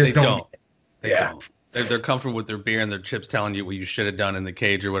 They just don't. They don't. They're comfortable with their beer and their chips telling you what you should have done in the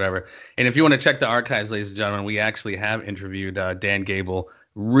cage or whatever. And if you want to check the archives, ladies and gentlemen, we actually have interviewed Dan Gable.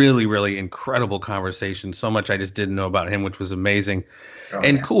 Really, really incredible conversation. So much I just didn't know about him, which was amazing.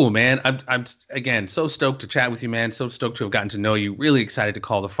 Cool, man. I'm again so stoked to chat with you, man. So stoked to have gotten to know you. Really excited to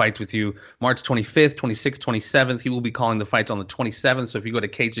call the fights with you. March 25th, 26th, 27th. He will be calling the fights on the 27th. So if you go to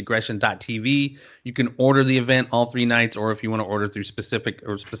cageaggression.tv, you can order the event all 3 nights, or if you want to order through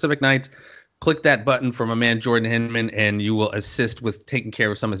specific nights, click that button for my man Jordan Hinman, and you will assist with taking care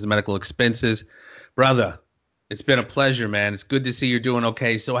of some of his medical expenses, brother. It's been a pleasure, man. It's good to see you're doing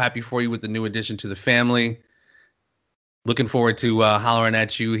okay. So happy for you with the new addition to the family. Looking forward to hollering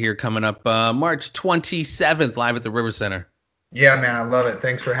at you here coming up March 27th, live at the River Center. Yeah, man, I love it.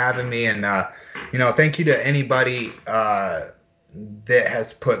 Thanks for having me. And, thank you to anybody that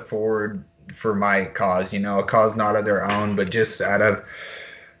has put forward for my cause, a cause not of their own, but just out of,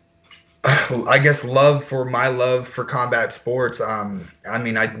 I guess, love for combat sports.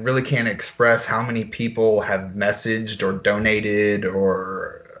 I really can't express how many people have messaged or donated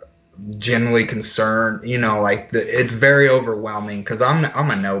or genuinely concerned. It's very overwhelming because I'm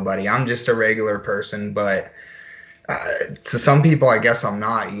a nobody. I'm just a regular person, but to some people, I guess I'm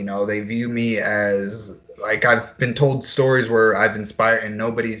not. They view me as I've been told stories where I've inspired, and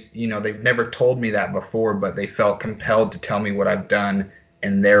nobody's, they've never told me that before, but they felt compelled to tell me what I've done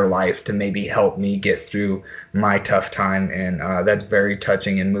in their life to maybe help me get through my tough time. And that's very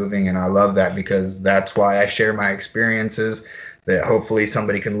touching and moving. And I love that because that's why I share my experiences, that hopefully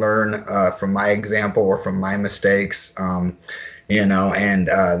somebody can learn from my example or from my mistakes, and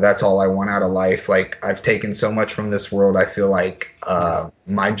that's all I want out of life. I've taken so much from this world. I feel like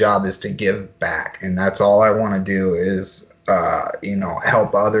my job is to give back. And that's all I want to do is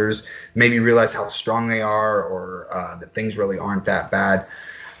help others maybe realize how strong they are, or that things really aren't that bad.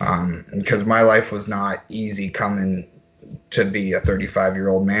 Because my life was not easy coming to be a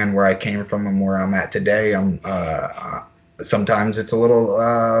 35-year-old man where I came from and where I'm at today. Sometimes it's a little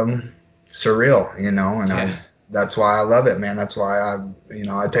surreal, and that's why I love it, man. That's why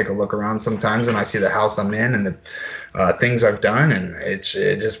I take a look around sometimes and I see the house I'm in and the things I've done, and it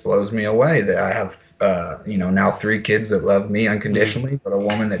just blows me away that I have now 3 kids that love me unconditionally, but a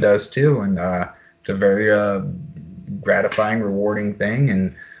woman that does too. And it's a very gratifying, rewarding thing.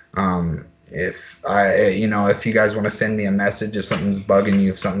 And if you guys want to send me a message, if something's bugging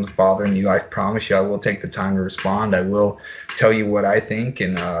you, if something's bothering you, I promise you I will take the time to respond. I will tell you what I think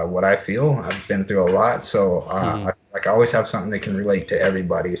and what I feel. I've been through a lot, so I always have something that can relate to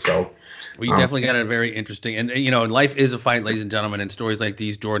everybody. So well, you definitely got a very interesting, and life is a fight, ladies and gentlemen, and stories like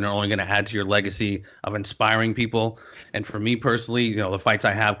these, Jordan, are only going to add to your legacy of inspiring people. And for me personally, the fights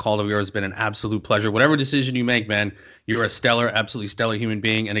I have called of yours has been an absolute pleasure. Whatever decision you make, man, you're a absolutely stellar human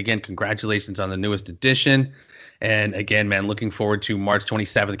being. And again, congratulations on the newest edition. And again, man, looking forward to March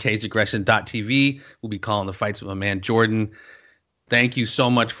 27th, cageaggression.tv. We'll be calling the fights with my man, Jordan. Thank you so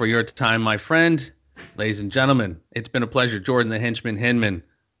much for your time, my friend. Ladies and gentlemen, it's been a pleasure. Jordan the Henchman Hinman.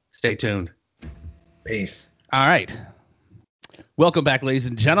 Stay tuned. Peace. All right. Welcome back, ladies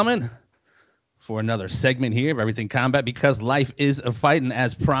and gentlemen, for another segment here of Everything Combat, because life is a fight. And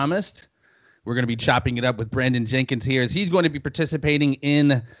as promised, we're going to be chopping it up with Brandon Jenkins here, as he's going to be participating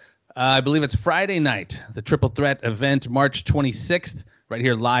in, I believe it's Friday night, the Triple Threat event, March 26th, right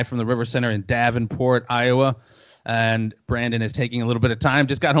here live from the River Center in Davenport, Iowa. And Brandon is taking a little bit of time.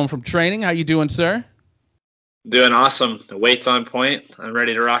 Just got home from training. How you doing, sir? Doing awesome. The weight's on point. I'm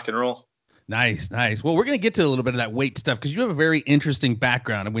ready to rock and roll. Nice, nice. Well, we're going to get to a little bit of that weight stuff because you have a very interesting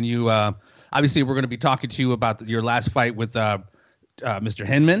background. And when you, obviously, we're going to be talking to you about your last fight with Mr.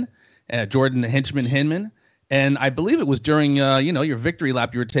 Hinman, Jordan the Henchman Hinman. And I believe it was during, your victory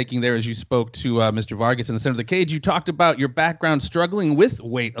lap you were taking there as you spoke to Mr. Vargas in the center of the cage. You talked about your background struggling with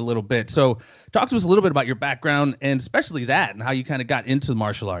weight a little bit. So talk to us a little bit about your background and especially that and how you kind of got into the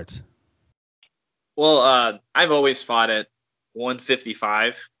martial arts. Well, I've always fought at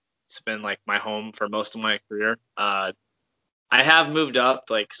 155. It's been like my home for most of my career. I have moved up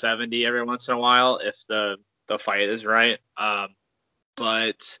to like 70 every once in a while if the fight is right.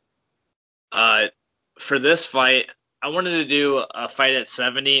 But for this fight, I wanted to do a fight at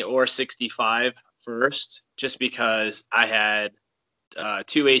 70 or 65 first, just because I had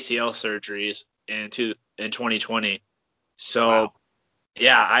 2 ACL surgeries in 2020. So, wow.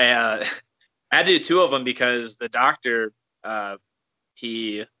 Yeah, I had to do 2 of them because the doctor, when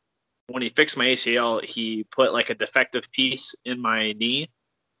he fixed my ACL, he put like a defective piece in my knee,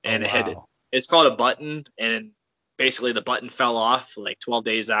 and it's called a button, and basically the button fell off like 12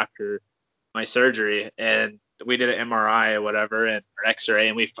 days after my surgery, and we did an MRI or whatever and or X-ray,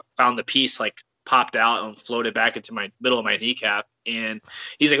 and we found the piece like popped out and floated back into my middle of my kneecap. And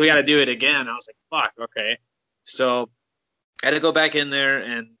he's like, "We got to do it again." I was like, "Fuck, okay." So I had to go back in there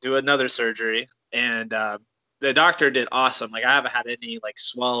and do another surgery, and the doctor did awesome. Like I haven't had any like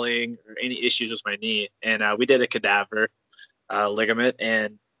swelling or any issues with my knee, and we did a cadaver ligament,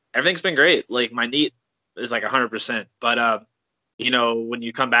 and everything's been great. Like my knee is like 100%, but when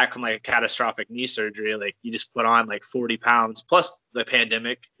you come back from like a catastrophic knee surgery, like you just put on like 40 pounds plus the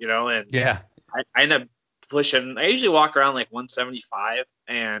pandemic, and yeah, I end up pushing. I usually walk around like 175,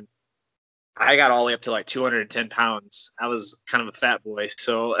 and I got all the way up to like 210 pounds. I was kind of a fat boy,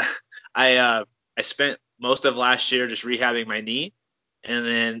 so I spent most of last year just rehabbing my knee, and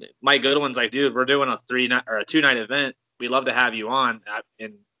then my good one's like, dude, we're doing a 2-night event. We'd love to have you on.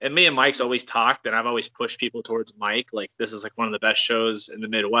 And me and Mike's always talked, and I've always pushed people towards Mike. Like, this is like one of the best shows in the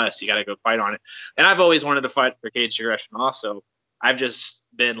Midwest. You got to go fight on it. And I've always wanted to fight for Cage Aggression also. I've just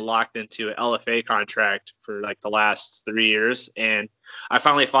been locked into an LFA contract for like the last 3 years. And I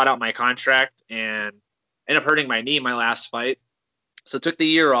finally fought out my contract and ended up hurting my knee my last fight. So took the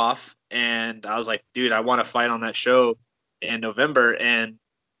year off, and I was like, dude, I want to fight on that show in November. And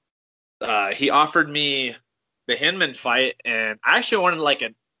he offered me the Hinman fight, and I actually wanted like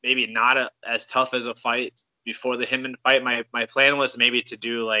maybe not as tough as a fight before the Hinman fight. My plan was maybe to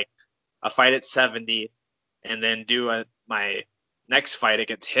do like a fight at 70 and then do my next fight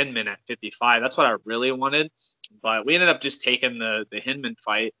against Hinman at 55. That's what I really wanted. But we ended up just taking the Hinman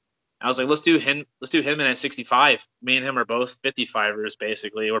fight. I was like, let's do Hinman at 65. Me and him are both 55ers,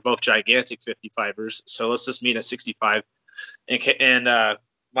 basically. We're both gigantic 55ers. So let's just meet at 65. And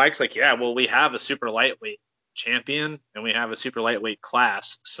Mike's like, yeah, well, we have a super lightweight champion and we have a super lightweight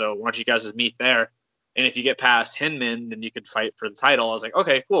class, so why don't you guys just meet there, and if you get past Hinman then you could fight for the title. I was like,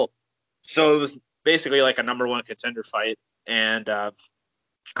 okay, cool. So it was basically like a number 1 contender fight, and I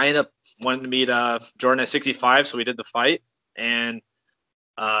ended up wanting to meet Jordan at 65, so we did the fight, and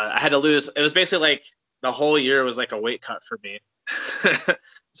I had to lose. It was basically like the whole year was like a weight cut for me.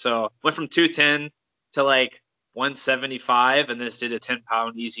 So went from 210 to like 175, and this did a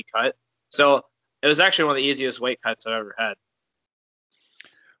 10-pound easy cut. So it was actually one of the easiest weight cuts I've ever had.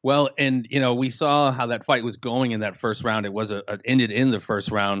 Well, and we saw how that fight was going in that first round. It was ended in the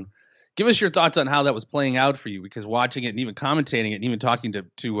first round. Give us your thoughts on how that was playing out for you, because watching it and even commentating it and even talking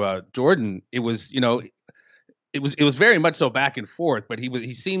to Jordan, it was it was very much so back and forth. But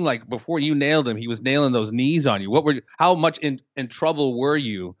he seemed like before you nailed him, he was nailing those knees on you. How much in trouble were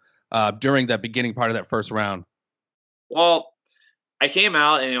you during that beginning part of that first round? Well, I came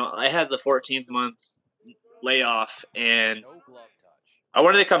out and I had the 14th month layoff, and I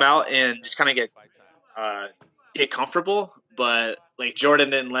wanted to come out and just kind of get comfortable, but like Jordan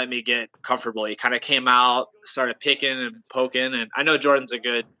didn't let me get comfortable. He kind of came out, started picking and poking, and I know Jordan's a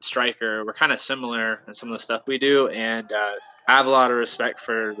good striker. We're kind of similar in some of the stuff we do, and I have a lot of respect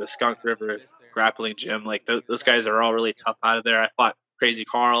for the Skunk River grappling gym. Like those guys are all really tough out of there. I fought Crazy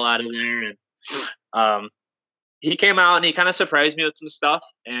Carl out of there, and he came out and he kind of surprised me with some stuff.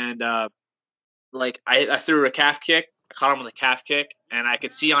 And like I threw a calf kick. I caught him with a calf kick, and I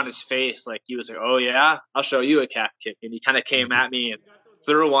could see on his face, like he was like, "Oh yeah, I'll show you a calf kick." And he kind of came at me and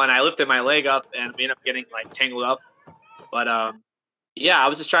threw one. I lifted my leg up and we ended up getting like tangled up. But yeah, I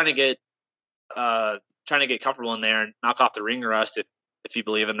was just trying to get comfortable in there and knock off the ring rust, if you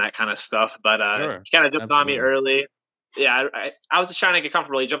believe in that kind of stuff. But sure, he kind of jumped on me early. Yeah, I was just trying to get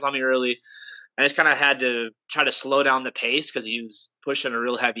comfortable. He jumped on me early. I just kind of had to try to slow down the pace because he was pushing a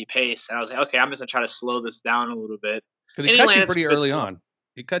real heavy pace. And I was like, okay, I'm just going to try to slow this down a little bit. Because he cut you pretty early on.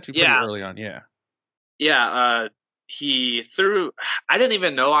 He cut you pretty early on, yeah. Yeah, he threw – I didn't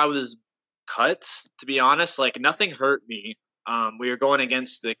even know I was cut, to be honest. Like, nothing hurt me. We were going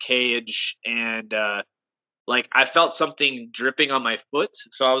against the cage, and like, I felt something dripping on my foot.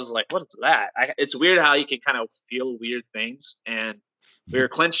 So I was like, what is that? It's weird how you can kind of feel weird things. And we were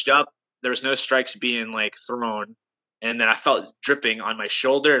clinched up. There was no strikes being like thrown. And then I felt it dripping on my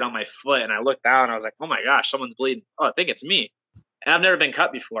shoulder and on my foot. And I looked down and I was like, oh my gosh, someone's bleeding. Oh, I think it's me. And I've never been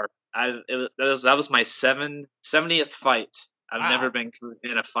cut before. That was my 70th fight. I've never been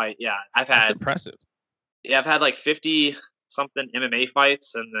in a fight. Yeah. That's impressive. Yeah. I've had like 50 something MMA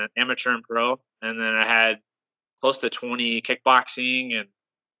fights and then amateur and pro. And then I had close to 20 kickboxing, and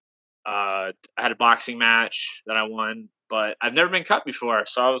I had a boxing match that I won, but I've never been cut before.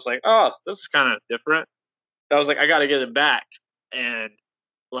 So I was like, oh, this is kind of different. I was like, I got to get him back. And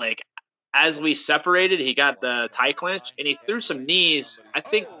like, as we separated, he got the tie clinch and he threw some knees. I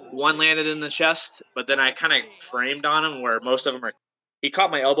think one landed in the chest, but then I kind of framed on him where most of them are. He caught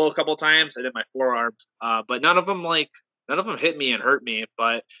my elbow a couple times. I did my forearm, but none of them hit me and hurt me.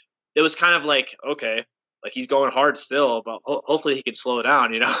 But it was kind of like, okay, like he's going hard still, but hopefully he can slow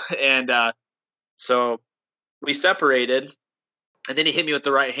down, And so we separated, and then he hit me with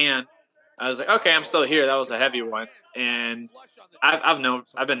the right hand. I was like, okay, I'm still here. That was a heavy one, and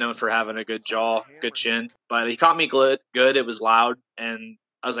I've been known for having a good jaw, good chin, but he caught me good. It was loud, and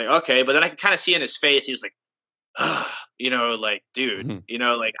I was like, okay. But then I could kind of see in his face, he was like, like, dude,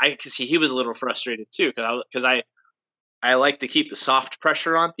 like I could see he was a little frustrated too, because I like to keep the soft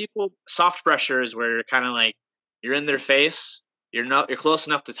pressure on people. Soft pressure is where you're kind of like, you're in their face, you're close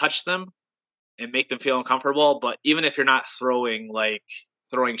enough to touch them and make them feel uncomfortable, but even if you're not throwing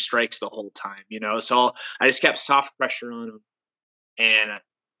strikes the whole time, So I just kept soft pressure on him, and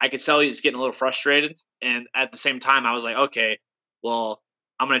I could tell he was getting a little frustrated. And at the same time, I was like, okay, well,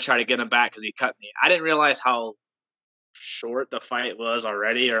 I'm going to try to get him back because he cut me. I didn't realize how short the fight was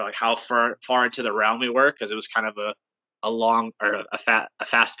already, or like how far into the round we were, because it was kind of a long or a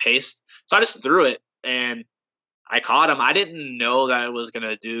fast paced. So I just threw it and I caught him. I didn't know that it was going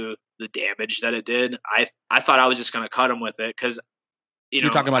to do the damage that it did. I thought I was just going to cut him with it because, you're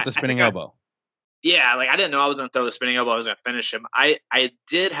talking about the spinning elbow. Yeah, like I didn't know I was going to throw the spinning elbow. I was going to finish him. I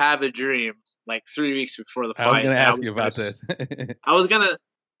did have a dream like 3 weeks before the fight. I was going to ask you about this.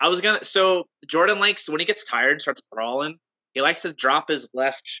 I was gonna. So Jordan likes, when he gets tired and starts brawling, he likes to drop his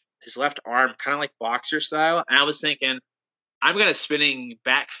left arm, kind of like boxer style. And I was thinking, I'm gonna spinning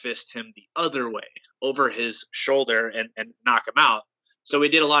back fist him the other way over his shoulder and knock him out. So we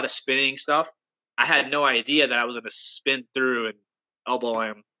did a lot of spinning stuff. I had no idea that I was gonna spin through and elbow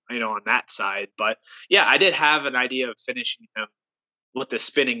him, on that side. But yeah, I did have an idea of finishing him with the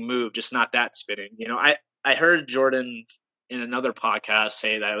spinning move, just not that spinning. I heard Jordan in another podcast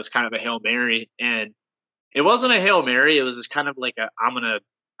say that it was kind of a Hail Mary, and it wasn't a Hail Mary. It was just kind of like I'm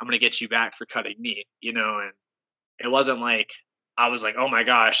gonna get you back for cutting me, and it wasn't like I was like, oh my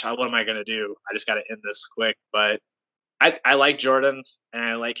gosh, what am I gonna do? I just got to end this quick. But I like Jordan and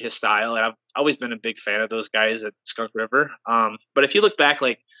I like his style, and I've always been a big fan of those guys at Skunk River. But if you look back,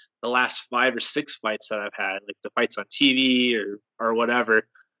 like the last 5 or 6 fights that I've had, like the fights on TV or whatever,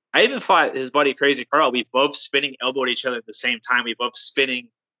 I even fought his buddy Crazy Carl. We both spinning elbowed each other at the same time. We both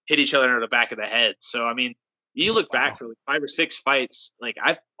hit each other in the back of the head. So I mean, you look back for like 5 or 6 fights, like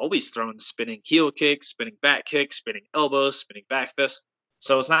I've always thrown spinning heel kicks, spinning back kicks, spinning elbows, spinning back fist.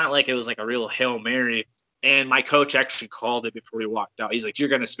 So it's not like it was like a real Hail Mary. And my coach actually called it before we walked out. He's like, you're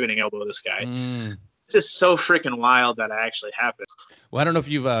going to spinning elbow this guy. It's just so freaking wild that it actually happened. Well, I don't know if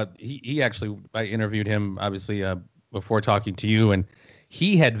you've, I interviewed him obviously before talking to you, and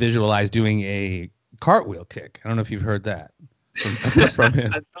he had visualized doing a cartwheel kick. I don't know if you've heard that from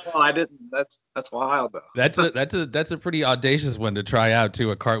him. No, I didn't. That's wild though. That's a pretty audacious one to try out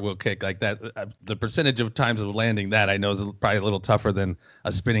too, a cartwheel kick like that. The percentage of times of landing that I know is probably a little tougher than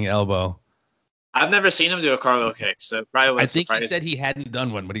a spinning elbow. I've never seen him do a cartwheel kick, so probably. I think he said he hadn't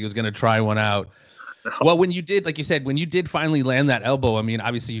done one, but he was going to try one out. No. Well, when you did, like you said, when you did finally land that elbow, I mean,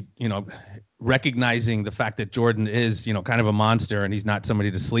 obviously, recognizing the fact that Jordan is, kind of a monster and he's not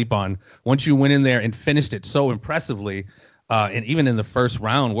somebody to sleep on. Once you went in there and finished it so impressively, and even in the first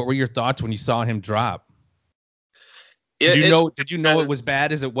round, what were your thoughts when you saw him drop? Did you know it was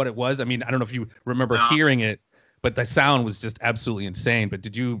bad? Is it what it was? I mean, I don't know if you remember hearing it, but the sound was just absolutely insane. But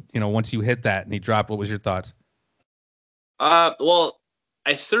did you, once you hit that and he dropped, what was your thoughts? Well,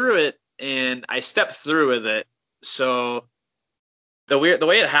 I threw it and I stepped through with it. So the way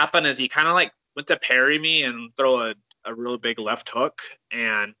it happened is he kind of like went to parry me and throw a real big left hook,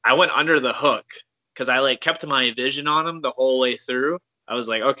 and I went under the hook because I like kept my vision on him the whole way through. I was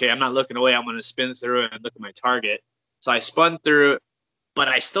like, okay, I'm not looking away. I'm going to spin through and look at my target. So I spun through, but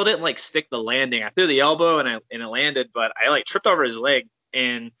I still didn't like stick the landing. I threw the elbow and it landed, but I like tripped over his leg,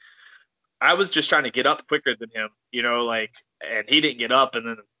 and I was just trying to get up quicker than him, and he didn't get up, and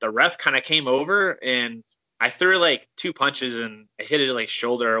then the ref kind of came over, and I threw like 2 punches and I hit his like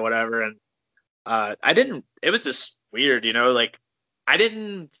shoulder or whatever, and it was just weird, I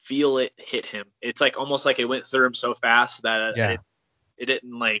didn't feel it hit him. It's like almost like it went through him so fast that it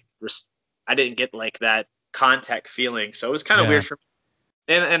didn't like I didn't get like that contact feeling, so it was kind of weird for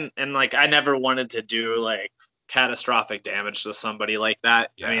me. And like I never wanted to do like catastrophic damage to somebody like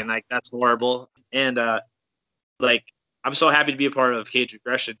that. I mean, like that's horrible. And like I'm so happy to be a part of Cage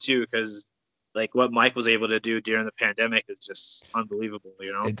Aggression too, because like what Mike was able to do during the pandemic is just unbelievable.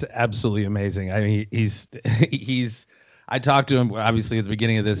 It's absolutely amazing. I mean, he's. I talked to him obviously at the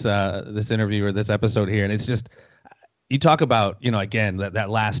beginning of this interview or this episode here, and it's just. You talk about, again, that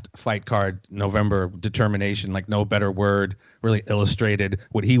last fight card, November, determination, like no better word, really illustrated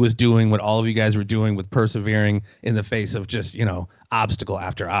what he was doing, what all of you guys were doing with persevering in the face of just, obstacle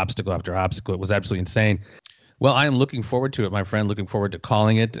after obstacle after obstacle. It was absolutely insane. Well, I am looking forward to it, my friend, looking forward to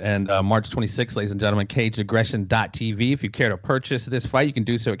calling it. And March 26th, ladies and gentlemen, cageaggression.tv. If you care to purchase this fight, you can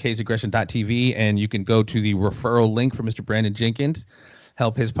do so at cageaggression.tv, and you can go to the referral link for Mr. Brandon Jenkins.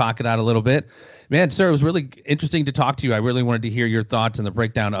 Help his pocket out a little bit. Man, sir, it was really interesting to talk to you. I really wanted to hear your thoughts and the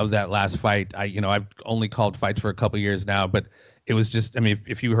breakdown of that last fight. I've only called fights for a couple of years now, but it was just, I mean,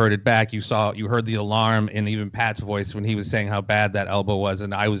 if you heard it back, you heard the alarm in even Pat's voice when he was saying how bad that elbow was.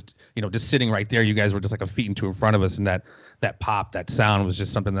 And I was, just sitting right there. You guys were just like a feet and two in front of us. And that pop, that sound was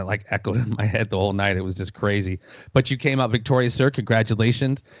just something that like echoed in my head the whole night. It was just crazy. But you came out victorious, sir.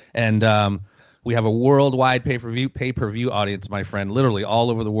 Congratulations. And, we have a worldwide pay-per-view audience, my friend. Literally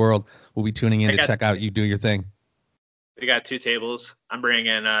all over the world will be tuning in to check out you do your thing. We got 2 tables. I'm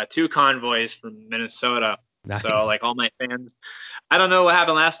bringing 2 convoys from Minnesota. Nice. So like all my fans. I don't know what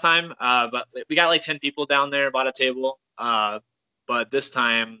happened last time, but we got like 10 people down there, bought a table. But this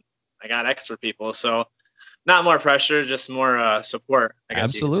time I got extra people. So not more pressure, just more support, I guess.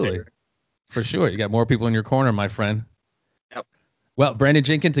 Absolutely. For sure. You got more people in your corner, my friend. Yep. Well, Brandon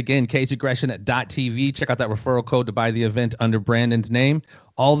Jenkins, again, cageaggression.tv. Check out that referral code to buy the event under Brandon's name.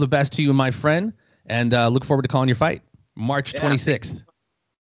 All the best to you, my friend, and look forward to calling your fight, March 26th.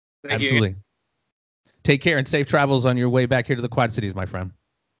 Thank Absolutely. You. Take care and safe travels on your way back here to the Quad Cities, my friend.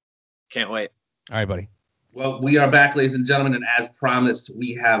 Can't wait. All right, buddy. Well, we are back, ladies and gentlemen, and as promised,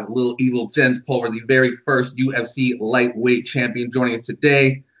 we have Little Evil Jens Pulver, the very first UFC lightweight champion, joining us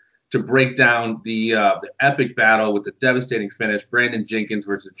today to break down the epic battle with the devastating finish, Brandon Jenkins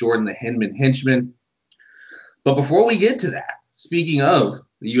versus Jordan the Hinman Henchman. But before we get to that, speaking of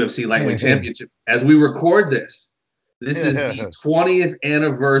the UFC Lightweight Championship, as we record this is the 20th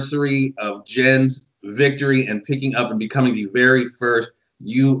anniversary of Jen's victory and picking up and becoming the very first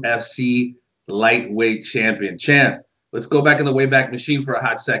UFC Lightweight Champion. Champ, let's go back in the Wayback Machine for a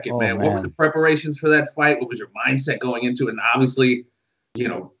hot second, man. What were the preparations for that fight? What was your mindset going into it? And obviously,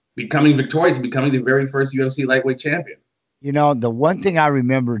 becoming victorious and becoming the very first UFC lightweight champion. The one thing I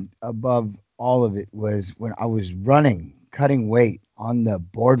remembered above all of it was when I was cutting weight on the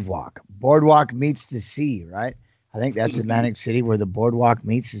boardwalk. Boardwalk meets the sea, right? I think that's Atlantic City where the boardwalk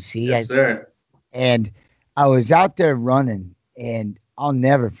meets the sea. Yes, sir. And I was out there running, and I'll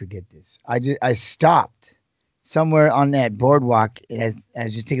never forget this. I stopped somewhere on that boardwalk, and I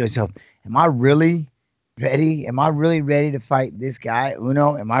was just thinking to myself, am I really ready? Am I really ready to fight this guy,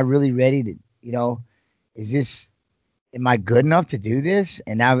 Uno? Am I really ready to, am I good enough to do this?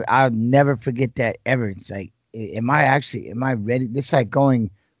 And I'll never forget that ever. It's like, am I ready? This is like going,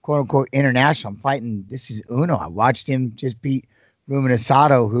 quote unquote, international. I'm fighting. This is Uno. I watched him just beat Ruben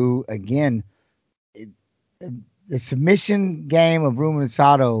Asado, who, again, the submission game of Ruben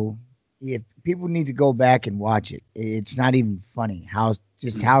Asado, if people need to go back and watch it, it's not even funny how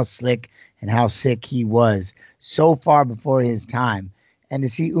slick and how sick he was so far before his time. And to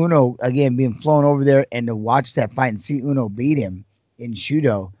see Uno, again, being flown over there and to watch that fight and see Uno beat him in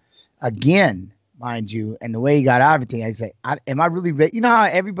Shudo, again, mind you, and the way he got everything, I say, am I really ready? You know how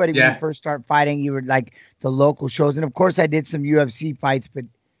everybody, when you first start fighting, you were like the local shows. And, of course, I did some UFC fights, but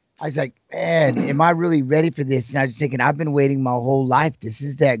I was like, man, am I really ready for this? And I was thinking, I've been waiting my whole life. This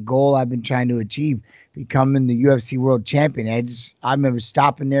is that goal I've been trying to achieve, becoming the UFC world champion. I remember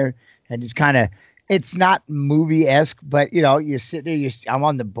stopping there and just kind of, it's not movie-esque, but, you're sitting there, I'm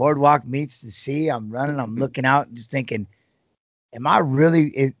on the boardwalk, meets the sea, I'm running, I'm looking out, just thinking,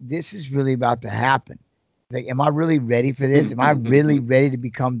 this is really about to happen. Like, am I really ready for this? Am I really ready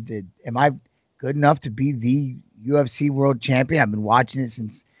to am I good enough to be the UFC world champion? I've been watching it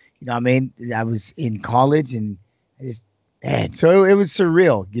since, I was in college, and And so it was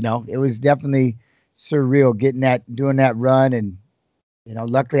surreal, it was definitely surreal doing that run. And,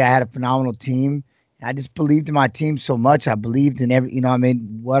 luckily I had a phenomenal team. I just believed in my team so much. I believed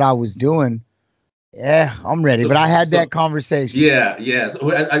in what I was doing. Yeah, I'm ready. But I had that conversation. Yeah.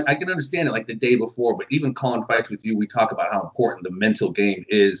 So I can understand it like the day before, but even calling fights with you, we talk about how important the mental game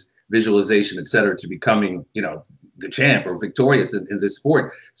is, visualization, et cetera, to becoming, the champ or victorious in this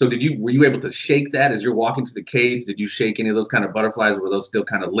sport. So were you able to shake that as you're walking to the cage? Did you shake any of those kind of butterflies, or were those still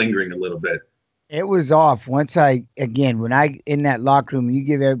kind of lingering a little bit? It was off once when I in that locker room,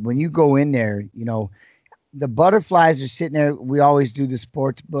 when you go in there, the butterflies are sitting there. We always do the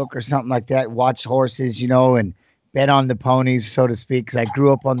sports book or something like that, watch horses, and bet on the ponies, so to speak, because I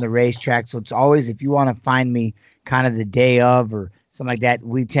grew up on the racetrack. So it's always, if you want to find me kind of the day of or something like that,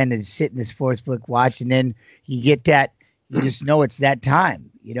 we tend to sit in the sports book, watch, and then you get that, you just know it's that time,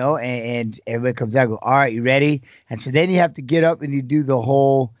 and everybody comes out and go, all right, you ready? And so then you have to get up and you do the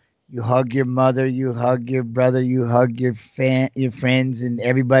whole, you hug your mother, you hug your brother, you hug your friends and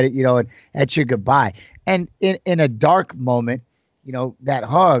everybody, and that's your goodbye. And in a dark moment, that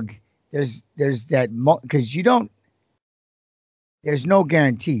hug, there's that because there's no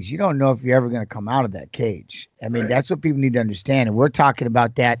guarantees. You don't know if you're ever going to come out of that cage. I mean, That's what people need to understand. And we're talking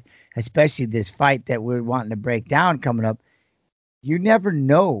about that, especially this fight that we're wanting to break down coming up. You never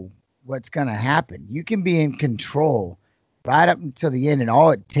know what's going to happen. You can be in control right up until the end, and all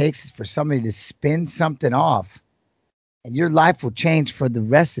it takes is for somebody to spin something off, and your life will change for the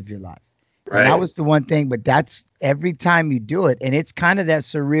rest of your life. Right. And that was the one thing, but that's every time you do it, and it's kind of that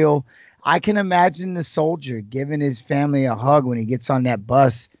surreal. I can imagine the soldier giving his family a hug when he gets on that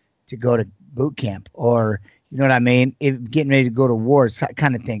bus to go to boot camp, or getting ready to go to war,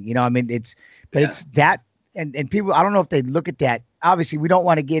 kind of thing. It's that, and people, I don't know if they look at that. Obviously, we don't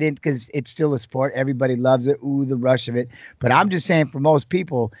want to get in because it's still a sport. Everybody loves it. Ooh, the rush of it. But I'm just saying, for most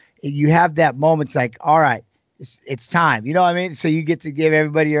people, you have that moment. It's like, all right, it's time. So you get to give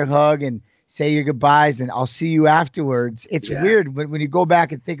everybody your hug and say your goodbyes, and I'll see you afterwards. It's weird when you go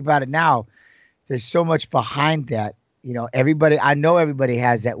back and think about it now. There's so much behind that. I know everybody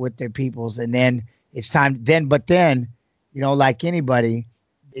has that with their peoples, and then it's time. But then, like anybody,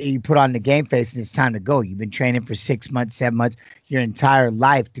 you put on the game face and it's time to go. You've been training for 6 months, 7 months, your entire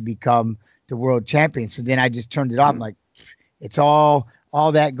life to become the world champion. So then I just turned it off. I'm like, it's all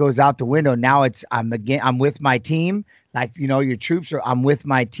that goes out the window. Now I'm with my team. Like, your troops I'm with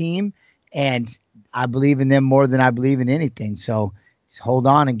my team, and I believe in them more than I believe in anything. So just hold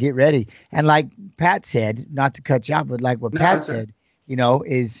on and get ready. And like Pat said, not to cut you out, but like what Pat said,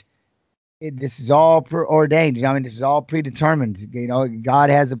 this is all preordained. This is all predetermined.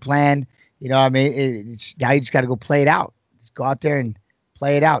 God has a plan. Now you just got to go play it out. Just go out there and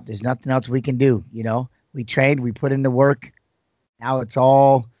play it out. There's nothing else we can do. We trained, we put in the work. Now it's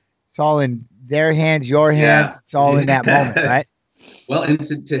all in their hands, your hands. It's all in that moment, right? Well,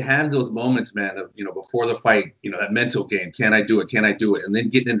 and to have those moments, man, of, before the fight, that mental game, can I do it? Can I do it? And then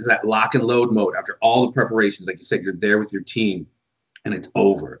getting into that lock and load mode after all the preparations, like you said, you're there with your team and it's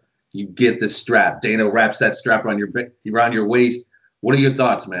over. You get the strap. Dana wraps that strap around your waist. What are your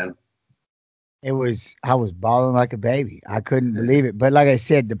thoughts, man? I was bawling like a baby. I couldn't believe it. But like I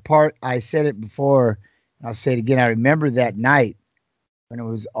said, I said it before, I'll say it again. I remember that night when it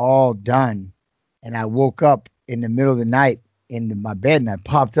was all done, and I woke up in the middle of the night into my bed, and I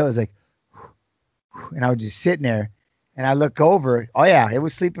popped up. I was like, and I was just sitting there, and I look over. Oh yeah, it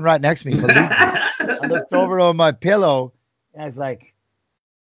was sleeping right next to me. I looked over on my pillow, and I was like,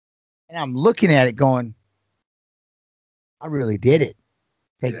 and I'm looking at it going, I really did it.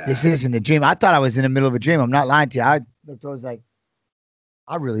 This isn't a dream. I thought I was in the middle of a dream. I'm not lying to you. I looked, I was like,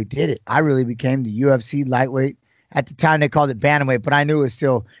 I really did it. I really became the UFC lightweight. At the time, they called it bantamweight, but I knew it was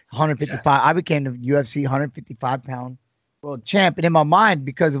still 155. Yeah. I became the UFC 155-pound world champ. And in my mind,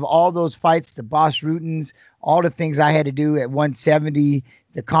 because of all those fights, the Boss Rutens, all the things I had to do at 170,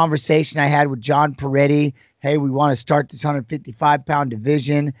 the conversation I had with John Peretti, hey, we want to start this 155-pound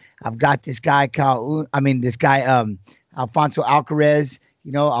division. I've got this guy, Alfonso Alcaraz.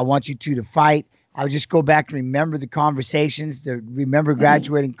 I want you two to fight. I would just go back and remember the conversations, remember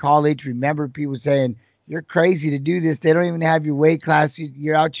graduating college, remember people saying, you're crazy to do this. They don't even have your weight class.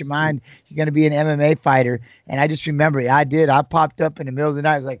 You're out your mind. You're going to be an MMA fighter. And I just remember it. I did. I popped up in the middle of the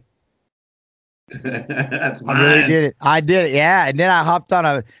night. I was like, that's mine. I really did it. I did it. Yeah. And then I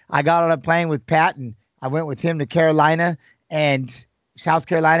got on a plane with Pat, and I went with him to South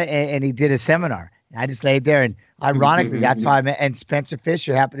Carolina, and he did a seminar. And I just laid there, and ironically, that's how I met. And Spencer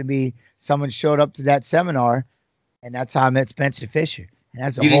Fisher happened to be someone showed up to that seminar, and that's how I met Spencer Fisher. And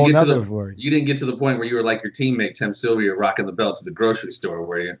that's a whole nother word. You didn't get to the point where you were like your teammate Tim Sylvia rocking the belt to the grocery store,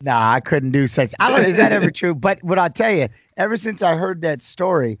 were you? No, I couldn't do such. I don't know, is that ever true? But what I'll tell you, ever since I heard that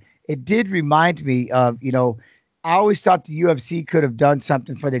story, it did remind me of, I always thought the UFC could have done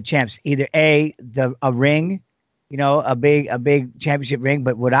something for their champs. Either a ring, a big championship ring.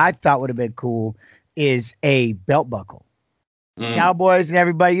 But what I thought would have been cool is a belt buckle. Cowboys and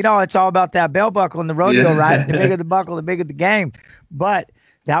everybody, it's all about that belt buckle in the rodeo, right? The bigger the buckle, the bigger the game. But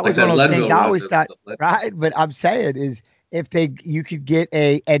that was one of those things I always thought, right? But I'm saying is if you could get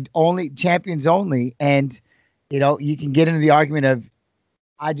an only champions only, and you can get into the argument of,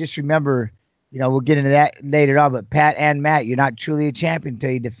 I just remember, we'll get into that later on, but Pat and Matt, you're not truly a champion until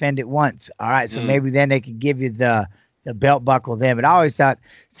you defend it once. All right, so maybe then they could give you the belt buckle then. But I always thought,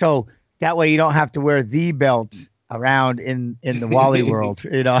 so that way you don't have to wear the belt around in the Wally world,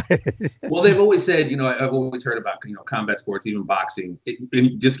 Well, they've always said, I've always heard about, combat sports, even boxing.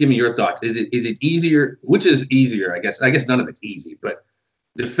 Just give me your thoughts. Is it easier? Which is easier? I guess none of it's easy, but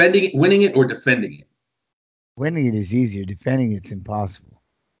winning it or defending it? Winning it is easier. Defending it's impossible.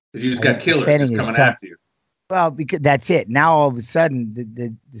 Because you just got killers just coming after you. Well, because that's it. Now all of a sudden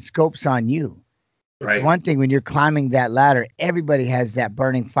the scope's on you. It's one thing when you're climbing that ladder, everybody has that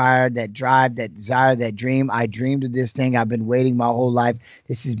burning fire, that drive, that desire, that dream. I dreamed of this thing. I've been waiting my whole life.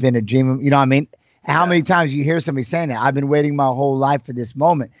 This has been a dream. You know what I mean? How many times you hear somebody saying that? I've been waiting my whole life for this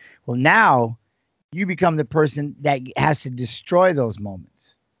moment. Well, now you become the person that has to destroy those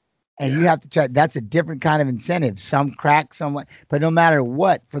moments. And you have to try. That's a different kind of incentive. Some crack, somewhat. But no matter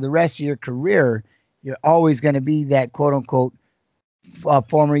what, for the rest of your career, you're always going to be that quote unquote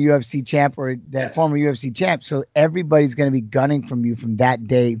former UFC champ or that former UFC champ. So everybody's going to be gunning from you from that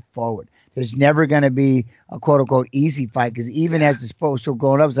day forward. There's never going to be a quote unquote easy fight, because even as the sport still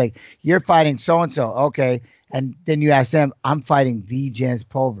growing up, it's like, you're fighting so-and-so. Okay. And then you ask them, I'm fighting the Jens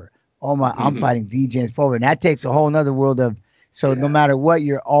Pulver. Oh my, I'm fighting the Jens Pulver. And that takes a whole nother world of, no matter what,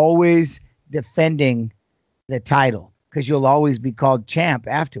 you're always defending the title because you'll always be called champ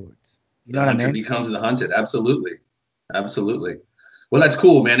afterwards. You know what I mean? The hunter becomes the hunted. Absolutely. Absolutely. Well, that's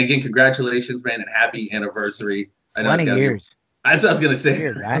cool, man. Again, congratulations, man, and happy anniversary. I know 20 years. That's what I was going to say.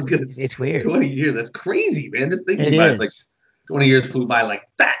 Weird, right? It's weird. 20 years. That's crazy, man. Just thinking about it. Like 20 years flew by like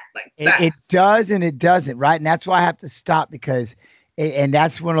that. It does and it doesn't, right? And that's why I have to stop, because and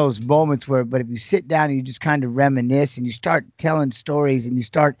that's one of those moments where, but if you sit down and you just kind of reminisce and you start telling stories and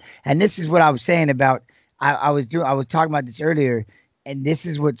and this is what I was saying about, I was talking about this earlier, and this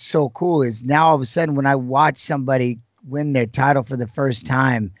is what's so cool is now all of a sudden when I watch somebody win their title for the first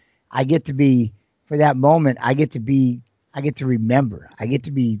time, I get to be, for that moment, I get to remember. I get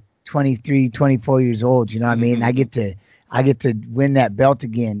to be 23, 24 years old. You know what I mean? I get to win that belt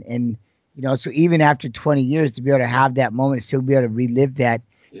again. And, so even after 20 years to be able to have that moment, still be able to relive that.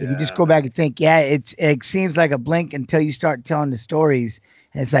 Yeah. If you just go back and think, it seems like a blink until you start telling the stories.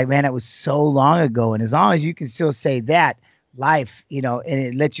 And it's like, man, it was so long ago. And as long as you can still say that, life, and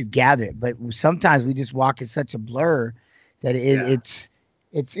it lets you gather it. But sometimes we just walk in such a blur that it's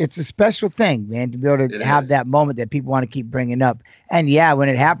a special thing, man, to be able to have that moment that people want to keep bringing up. And when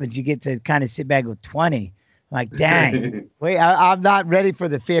it happens, you get to kind of sit back with 20, like, dang, wait, I'm not ready for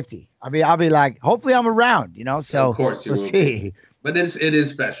the 50. I mean, I'll be like, hopefully I'm around, so of course we'll see. Be. But it is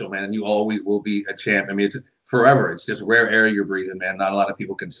special, man, and you always will be a champ. I mean, it's forever. It's just rare air you're breathing, man. Not a lot of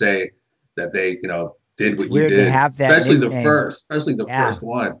people can say that they, did what you did, especially the first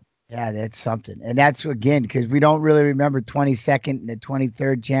one. Yeah, that's something. And that's, again, because we don't really remember 22nd and the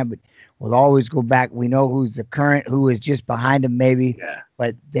 23rd champ, but we'll always go back. We know who's the current, who is just behind him maybe. Yeah.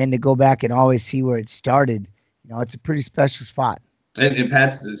 But then to go back and always see where it started, it's a pretty special spot. And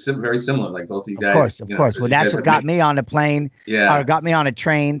Pat's very similar, like both of you guys. Of course. Well, that's what got me on the plane. Yeah. Or got me on a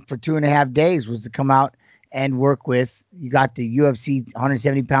train for 2.5 days was to come out and work with. You got the UFC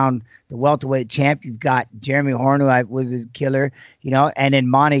 170-pound, the welterweight champ. You've got Jeremy Horn, who was a killer, and then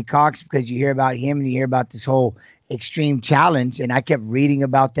Monty Cox, because you hear about him and you hear about this whole extreme challenge. And I kept reading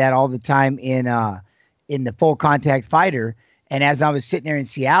about that all the time in the Full Contact Fighter. And as I was sitting there in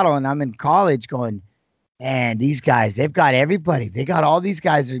Seattle and I'm in college going, and these guys, they've got everybody. They got all these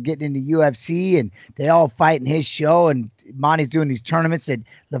guys that are getting into UFC, and they all fight in his show. And Monty's doing these tournaments that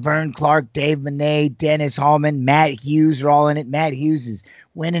Laverne Clark, Dave Monet, Dennis Hallman, Matt Hughes are all in it. Matt Hughes is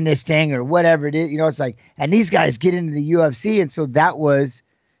winning this thing or whatever it is. It's like, and these guys get into the UFC. And so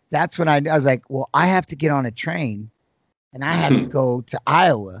that's when I was like, well, I have to get on a train and I have to go to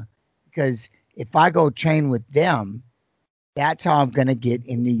Iowa, because if I go train with them, that's how I'm going to get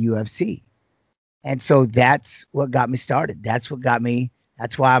in the UFC. And so that's what got me started. That's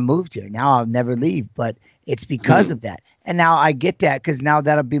That's why I moved here. Now I'll never leave, but it's because of that. And now I get that because now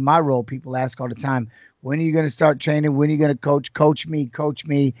that'll be my role. People ask all the time, when are you going to start training? When are you going to coach? Coach me.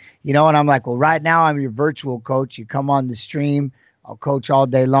 You know, and I'm like, well, right now I'm your virtual coach. You come on the stream. I'll coach all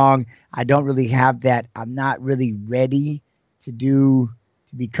day long. I don't really have that. I'm not really ready to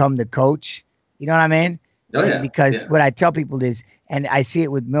become the coach. You know what I mean? Oh, yeah. Because what I tell people is, and I see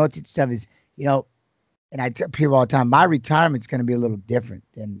it with militant stuff is, you know, and I tell people all the time, my retirement's going to be a little different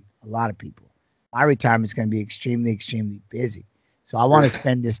than a lot of people. My retirement's going to be extremely, extremely busy. So I want to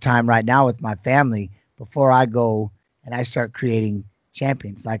spend this time right now with my family before I go and I start creating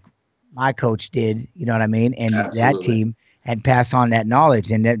champions like my coach did, you know what I mean? And that team, and pass on that knowledge,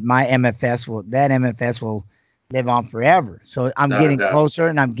 and that MFS will live on forever. So I'm getting closer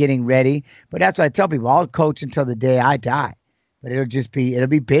and I'm getting ready. But that's what I tell people. I'll coach until the day I die. But it'll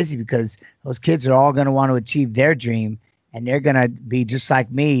be busy because those kids are all going to want to achieve their dream, and they're going to be just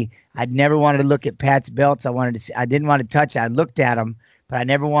like me. I'd never wanted to look at Pat's belts. I didn't want to touch it. I looked at them, but I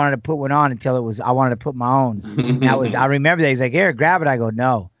never wanted to put one on until I wanted to put my own. I remember that. He's like, here, grab it. I go,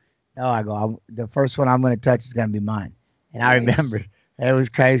 no. I go, the first one I'm going to touch is going to be mine. And I remember it was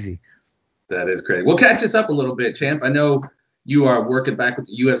crazy. That is crazy. Well, catch us up a little bit, champ. I know you are working back with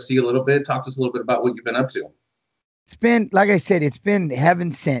the UFC a little bit. Talk to us a little bit about what you've been up to. It's been, like I said, it's been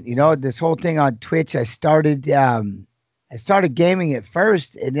heaven sent. You know, this whole thing on Twitch, I started gaming at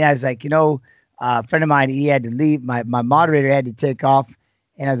first, and then I was like, you know, a friend of mine, he had to leave. My moderator had to take off,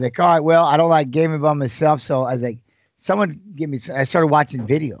 and I was like, all right, well, I don't like gaming by myself, so I was like, someone give me. I started watching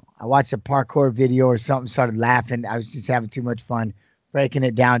video. I watched a parkour video or something, started laughing. I was just having too much fun breaking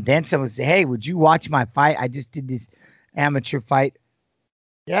it down. Then someone said, hey, would you watch my fight? I just did this amateur fight.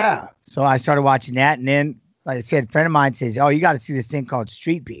 Yeah. So I started watching that, and then, like I said, a friend of mine says, oh, you got to see this thing called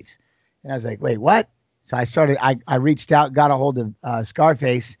Street Beefs. And I was like, wait, what? So I reached out, got a hold of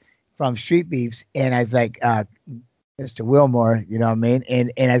Scarface from Street Beefs, and I was like, Mr. Wilmore, you know what I mean?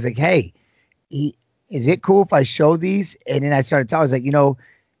 And I was like, hey, is it cool if I show these? And then I started talking. I was like, you know,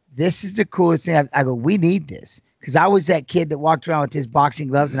 this is the coolest thing. I go, we need this. Because I was that kid that walked around with his boxing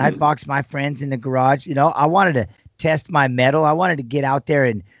gloves, and I'd box my friends in the garage. You know, I wanted to test my mettle. I wanted to get out there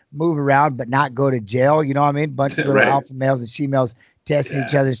and move around, but not go to jail. You know what I mean? Bunch of little alpha males and she-males testing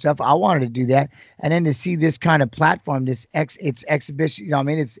each other's stuff. I wanted to do that. And then to see this kind of platform, it's exhibition, you know what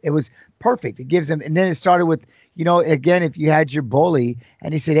I mean? It was perfect. It gives them, and then it started with, you know, again, if you had your bully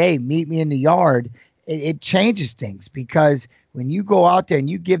and he said, hey, meet me in the yard, it changes things, because when you go out there and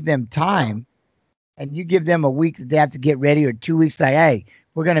you give them time and you give them a week that they have to get ready, or 2 weeks, like, hey,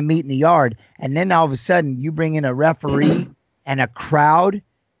 we're going to meet in the yard. And then all of a sudden you bring in a referee and a crowd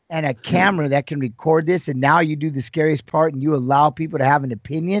and a camera that can record this, and now you do the scariest part and you allow people to have an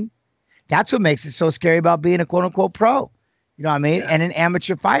opinion. That's what makes it so scary about being a quote-unquote pro. You know what I mean? Yeah. And an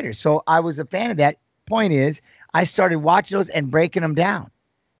amateur fighter. So I was a fan of that. Point is, I started watching those and breaking them down.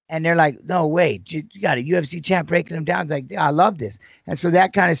 And they're like, no, wait, you got a UFC champ breaking them down. Like, yeah, I love this. And so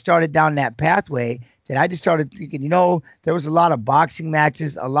that kind of started down that pathway that I just started thinking, you know, there was a lot of boxing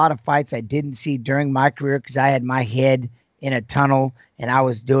matches, a lot of fights I didn't see during my career because I had my head in a tunnel and I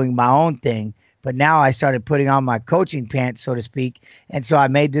was doing my own thing. But now I started putting on my coaching pants, so to speak. And so I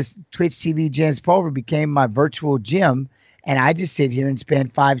made this Twitch TV Jens Pulver became my virtual gym. And I just sit here and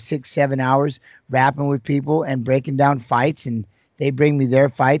spend 5, 6, 7 hours rapping with people and breaking down fights, and they bring me their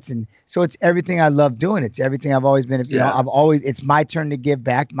fights. And so it's everything I love doing. It's everything I've always been, you know, it's my turn to give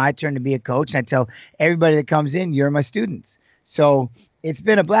back, my turn to be a coach. And I tell everybody that comes in, you're my students. So it's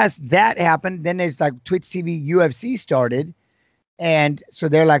been a blast. That happened. Then there's like Twitch TV UFC started. And so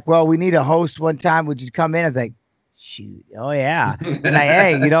they're like, well, we need a host one time. Would you come in? I was like, shoot. Oh yeah. And like,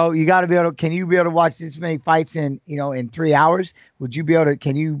 hey, you know, you got to be able to, can you be able to watch this many fights in 3 hours? Can you be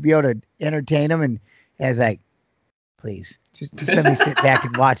able to entertain them? And I was like, please just let me sit back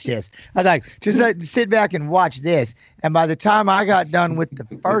and watch this. I was like, just sit back and watch this. And by the time I got done with the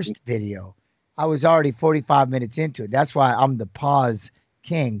first video, I was already 45 minutes into it. That's why I'm the pause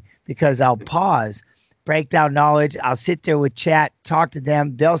king, because I'll pause, break down knowledge. I'll sit there with chat, talk to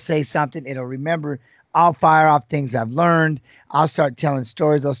them. They'll say something. It'll remember. I'll fire off things I've learned. I'll start telling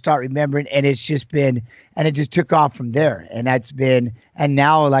stories. I'll start remembering. And it's just been, and it just took off from there. And that's been, and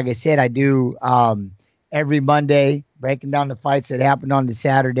now, like I said, I do every Monday, breaking down the fights that happened on the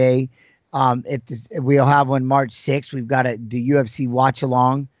Saturday. If we'll have one March 6th, we've got the UFC watch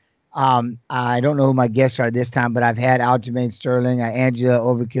along. I don't know who my guests are this time, but I've had Aljamain Sterling, Angela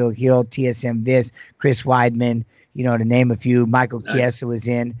Overkill Hill, TSM Viss, Chris Weidman, to name a few. Michael Chiesa was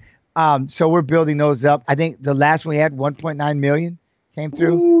in. So we're building those up. I think the last one we had 1.9 million came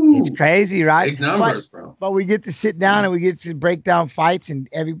through. Ooh, it's crazy, right? Big numbers, bro. But we get to sit down and we get to break down fights and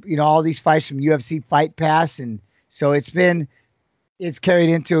all these fights from UFC Fight Pass, and so it's carried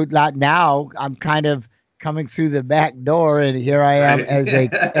into a lot. Now I'm kind of coming through the back door, and here I am as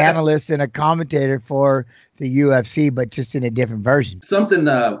a analyst and a commentator for the UFC, but just in a different version. Something,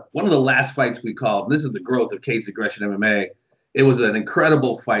 one of the last fights we called, this is the growth of Cage Aggression MMA. It was an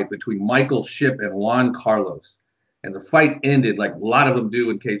incredible fight between Michael Shipp and Juan Carlos. And the fight ended, like a lot of them do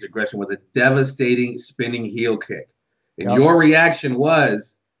in Cage Aggression, with a devastating spinning heel kick. And your reaction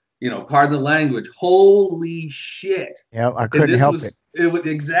was, pardon the language, holy shit. Yeah, I couldn't help it. It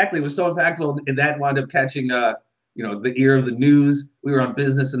was so impactful, and that wound up catching, the ear of the news. We were on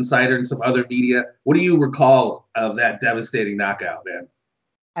Business Insider and some other media. What do you recall of that devastating knockout,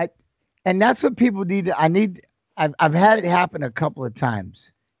 man? And that's what people need. I've had it happen a couple of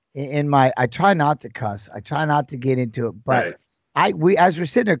times. I try not to cuss. I try not to get into it, but as we're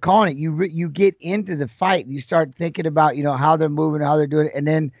sitting there calling it, you get into the fight. You start thinking about, how they're moving, how they're doing it. And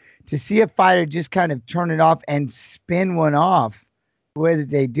then to see a fighter just kind of turn it off and spin one off the way that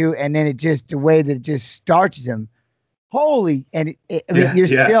they do. And then the way that it just starches them. Holy. And you're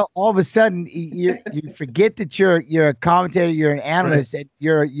still all of a sudden you forget that you're a commentator, you're an analyst, and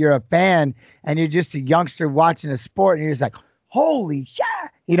you're a fan, and you're just a youngster watching a sport. And you're just like, holy shit.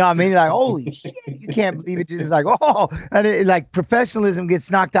 You know what I mean? Like, holy shit. You can't believe it. Just like, oh, and professionalism gets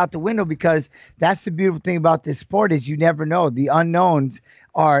knocked out the window, because that's the beautiful thing about this sport is you never know. The unknowns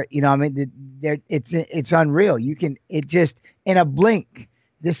are, it's unreal. In a blink,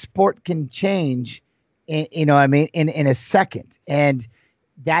 this sport can change, in a second. And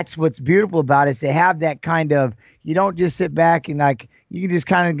that's what's beautiful about it, is they have that kind of, you don't just sit back and you can just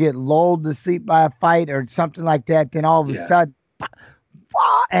kind of get lulled to sleep by a fight or something like that. Then all of a sudden,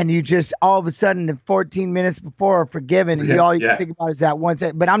 and you just all of a sudden the 14 minutes before are forgiven, and all you can think about is that one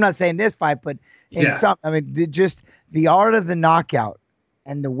second. But I'm not saying this fight, but in some, just the art of the knockout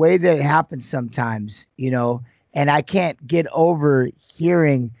and the way that it happens sometimes, and I can't get over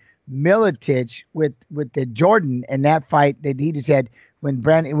hearing Miletich with the Jordan and that fight that he just had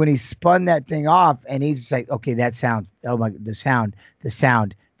when he spun that thing off, and he's just like, okay, that sound, oh my, the sound.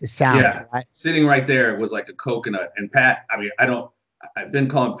 Yeah, right? Sitting right there was like a coconut. And Pat, I've been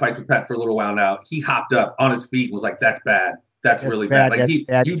calling fights with Pat for a little while now. He hopped up on his feet and was like, that's bad. That's really bad. Like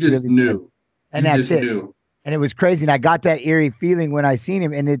you just knew. And you that's just knew. And it was crazy. And I got that eerie feeling when I seen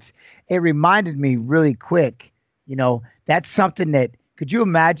him. And it reminded me really quick, that's something that, could you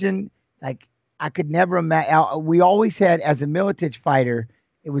imagine? Like, I could never imagine. We always had, as a Miletich fighter,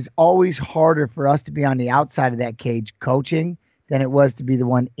 it was always harder for us to be on the outside of that cage coaching than it was to be the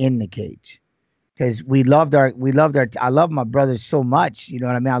one in the cage. Because I love my brothers so much, you know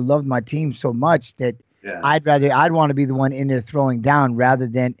what I mean? I loved my team so much that I'd want to be the one in there throwing down rather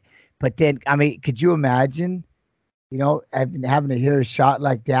than, but then, could you imagine, having to hear a shot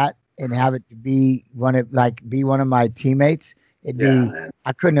like that and have it to be one of my teammates?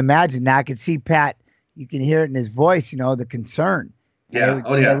 I couldn't imagine. Now I could see Pat, you can hear it in his voice, the concern.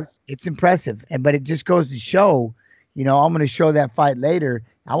 Yeah. It's impressive. But it just goes to show, I'm going to show that fight later.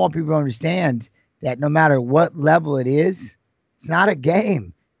 I want people to understand that no matter what level it is, it's not a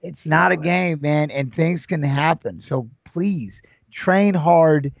game. It's not a game, man, and things can happen. So please train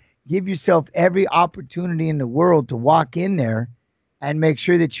hard. Give yourself every opportunity in the world to walk in there and make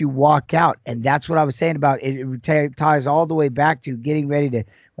sure that you walk out. And that's what I was saying about it. It ties all the way back to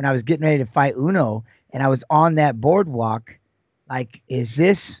when I was getting ready to fight Uno, and I was on that boardwalk. Like, is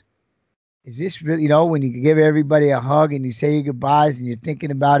this really, when you give everybody a hug and you say your goodbyes and you're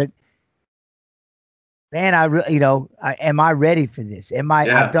thinking about it, man, am I ready for this?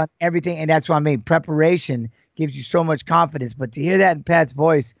 I've done everything. And that's what I mean. Preparation gives you so much confidence, but to hear that in Pat's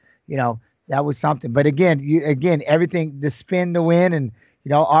voice, that was something. But again, everything, the spin to win, and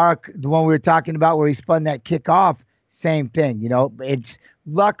the one we were talking about where he spun that kick off, same thing. It's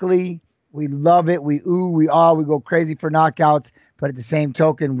luckily we love it. We go crazy for knockouts, but at the same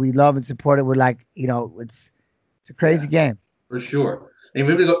token, we love and support it. We're like, it's a crazy game for sure. And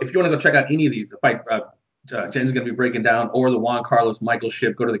if you want to go check out any of these, the fight Jen's going to be breaking down, or the Juan Carlos Michael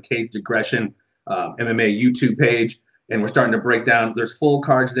Shipp, go to the Cage Aggression MMA YouTube page. And we're starting to break down, there's full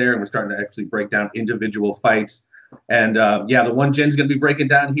cards there, and we're starting to actually break down individual fights. And the one Jen's going to be breaking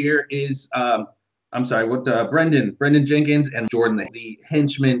down here is, Brendan Jenkins and Jordan, the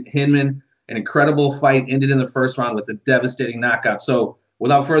henchman, Hinman. An incredible fight, ended in the first round with a devastating knockout. So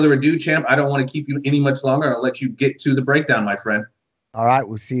without further ado, champ, I don't want to keep you any much longer. I'll let you get to the breakdown, my friend. All right,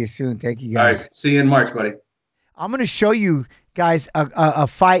 we'll see you soon. Thank you, guys. All right, see you in March, buddy. I'm going to show you guys a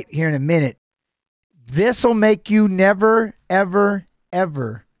fight here in a minute. This will make you never, ever,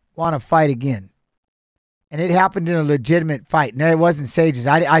 ever want to fight again. And it happened in a legitimate fight. No, it wasn't Sage's.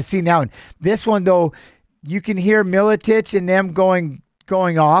 I see now. This one, though, you can hear Miletich and them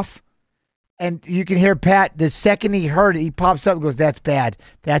going off. And you can hear Pat, the second he heard it, he pops up and goes, that's bad.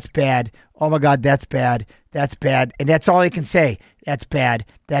 That's bad. Oh, my God, that's bad. That's bad. And that's all he can say. That's bad.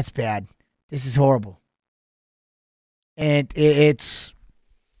 That's bad. This is horrible. And it's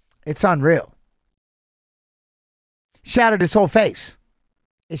unreal. Shattered his whole face.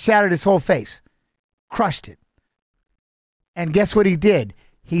 It shattered his whole face. Crushed it. And guess what he did?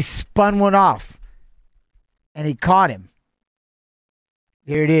 He spun one off. And he caught him.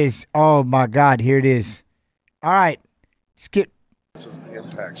 Here it is. Oh, my God. Here it is. All right. Skip. This is the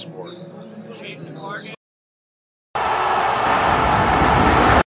impact sport.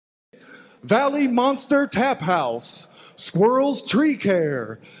 Valley Monster Tap House, Squirrel's Tree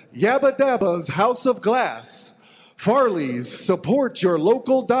Care, Yabba Dabba's House of Glass, Farley's Support Your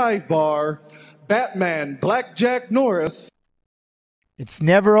Local Dive Bar, Batman Blackjack Norris. It's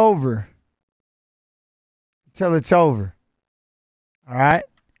never over until it's over. All right?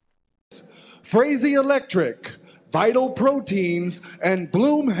 Frazee Electric, Vital Proteins, and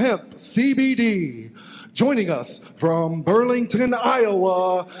Bloom Hemp CBD. Joining us from Burlington,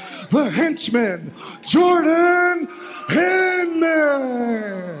 Iowa, the henchman, Jordan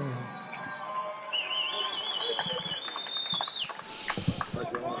Hinman.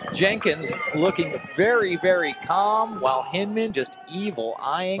 Jenkins looking very, very calm, while Hinman just evil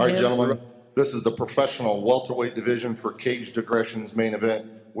eyeing him. All right, gentlemen, this is the professional welterweight division for Caged Aggression's main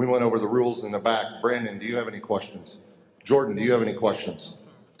event. We went over the rules in the back. Brandon, do you have any questions? Jordan, do you have any questions?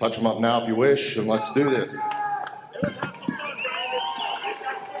 Touch them up now if you wish, and let's do this.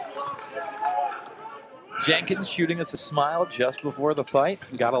 Jenkins shooting us a smile just before the fight.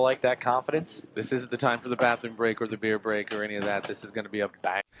 You gotta like that confidence. This isn't the time for the bathroom break or the beer break or any of that. This is going to be a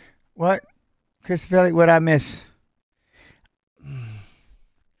bang. What? Christopher, what I miss?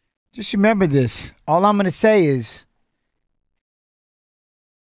 Just remember this. All I'm going to say is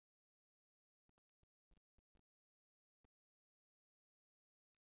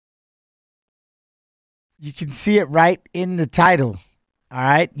you can see it right in the title. All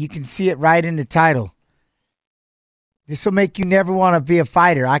right? You can see it right in the title. This will make you never want to be a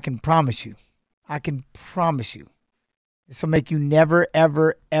fighter. I can promise you. I can promise you. This will make you never,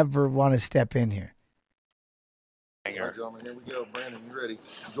 ever, ever want to step in here. All right, gentlemen, here we go. Brandon, you ready?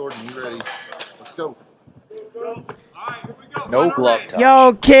 Jordan, you ready? Let's go. No glove touch.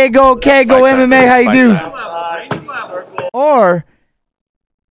 Yo, Kego MMA, how you do? Or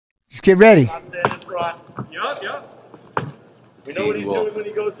just get ready. See who will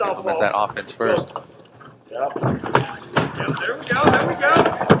implement that offense first. Yep. There we go.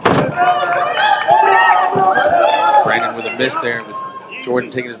 Brandon with a miss there, with Jordan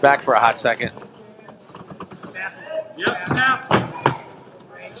taking his back for a hot second. Yep, snap.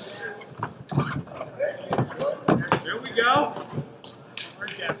 There we go.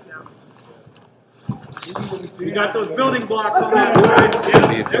 You got those building blocks on that side.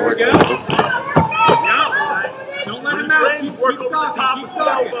 Yeah, there we go. Yep. Don't let him out. Keep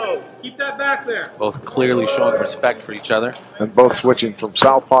stalking. Keep that back there. Both clearly showing respect for each other. And both switching from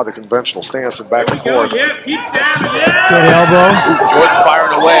southpaw to conventional stance and back and forth. Yeah, keep stabbing. Yeah. Good elbow. Jordan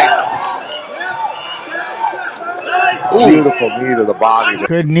firing away. Ooh. Beautiful knee to the body.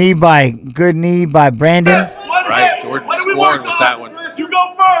 Good knee by Brandon. Right, Jordan scoring with that one. You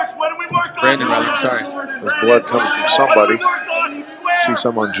go first. What do we work on? Brandon, rather, I'm sorry. There's blood coming from somebody. See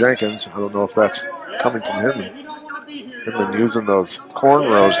some on Jenkins. I don't know if that's coming from him. They've been using those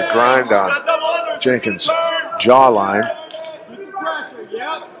cornrows to grind on Jenkins' jawline.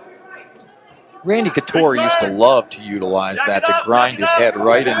 Randy Couture used to love to utilize that to grind his head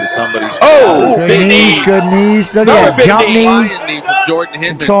right into somebody's. Oh, good knees, good knees. Look at that jump knee from Jordan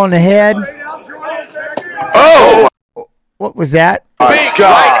Hinman. Controlling the head. Oh! What was that? Big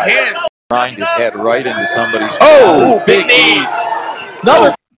right hand. Grind his head right into somebody's. Oh, big knees.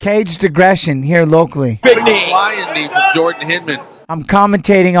 Another Caged Aggression here locally. Big knee. Flying knee from Jordan Hinman. I'm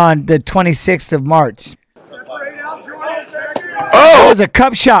commentating on the 26th of March. Oh! That was a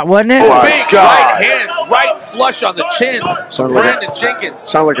cup shot, wasn't it? Oh, big right hand, right flush on the chin. Brandon Jenkins.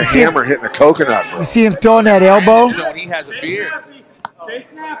 Sound like a hammer hitting a coconut. You see him throwing that elbow? When he has a beard.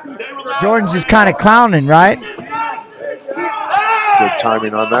 Jordan's just kind of clowning, right? Good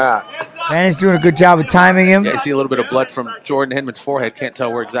timing on that. Brandon's doing a good job of timing him. Yeah, you see a little bit of blood from Jordan Hinman's forehead. Can't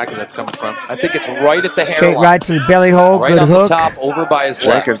tell where exactly that's coming from. I think it's right at the hairline. Straight right to the belly hole. Right good on hook. the top, over by his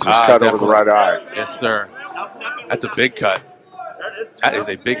left. Jenkins is cut over the right eye. Yes, sir. That's a big cut. That is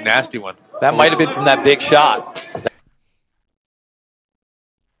a big, nasty one. That might have been from that big shot.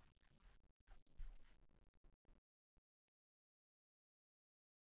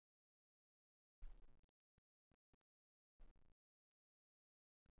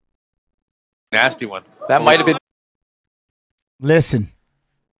 Nasty one. That might have been Listen.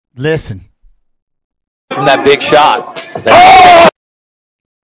 from that big shot.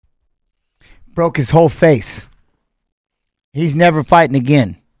 Broke his whole face. He's never fighting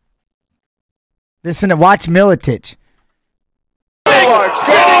again. Listen to watch Miletich.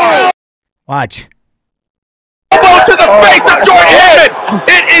 Watch. Elbow to the face of Jordan Hinman.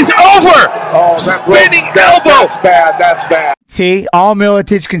 It is over. Spinning elbow. That's bad. See, all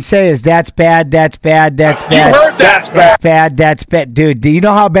Miletich can say is that's bad. You heard that. That's bad. That's bad. Dude, do you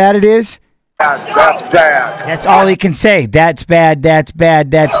know how bad it is? That's bad. That's all he can say. That's bad. That's bad.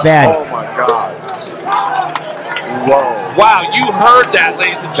 Oh my God. Whoa. Wow, you heard that,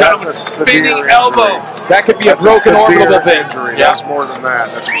 ladies and gentlemen. Spinning elbow. That could be a broken orbital vein. Injury. Yeah. That's more than that.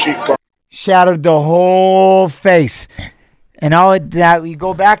 That's a cheekbone. Shattered the whole face. And all that, you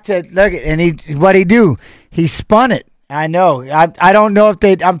go back to look at, and what he do? He spun it. I know. I don't know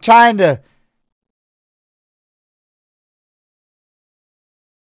if I'm trying to.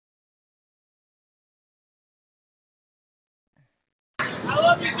 I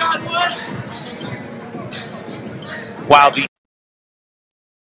love you, John Wood. Wow,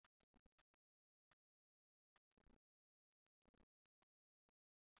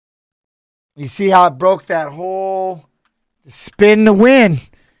 You see how it broke that whole spin to win.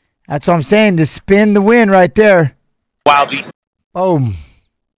 That's what I'm saying. To spin the win right there. Wow, the Boom.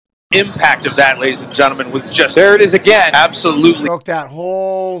 impact of that, ladies and gentlemen, was just There it is again. absolutely Broke that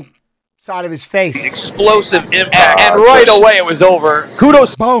whole side of his face. explosive impact. And right away it was over.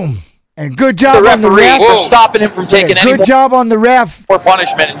 Kudos to Boom. And good the job on the referee ref. for stopping him from taking any Good job on the ref. more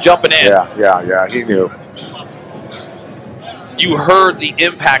punishment and jumping in. Yeah. He knew. You heard the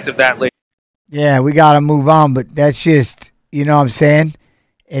impact of that, ladies. Yeah, we got to move on, but that's just, you know what I'm saying?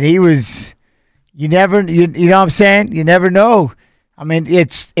 And he was, you know what I'm saying? You never know. I mean,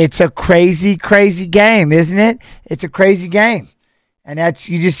 it's a crazy, crazy game, isn't it? It's a crazy game. And that's,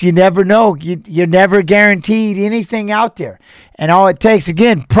 you never know. You're never guaranteed anything out there. And all it takes,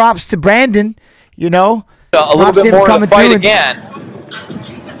 again, props to Brandon, A little bit more of the fight again.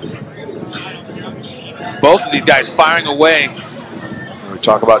 Both of these guys firing away. We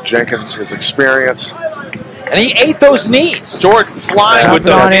talk about Jenkins, his experience. And he ate those knees. Jordan flying with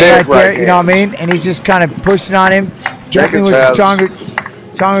Jumping on those him right knees. there, you know what I mean? And he's just kind of pushing on him. Jenkins was a stronger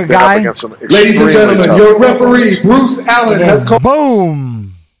Been up guy. against some Ladies and extremely gentlemen, tough your referee, Bruce Allen, And has then called.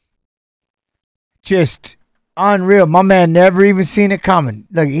 boom. Just unreal. My man never even seen it coming.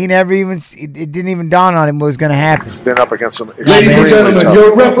 Look, it didn't even dawn on him what was going to happen. Been up against some Ladies and extremely gentlemen, tough.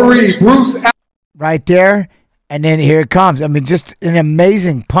 your referee, Bruce Allen. Right there. And then here it comes. I mean, just an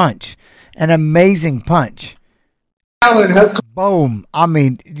amazing punch. Allen has Boom. I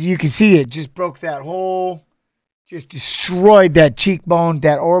mean, you can see it. Just broke that whole, just destroyed that cheekbone,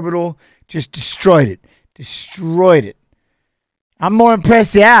 that orbital. Just destroyed it. I'm more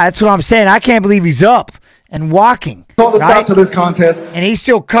impressed. Yeah, that's what I'm saying. I can't believe he's up and walking. called a stop right? to this contest. And he's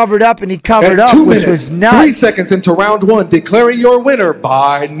still covered up, and he covered At up, 2 which minutes, was nuts. 3 seconds into round one, declaring your winner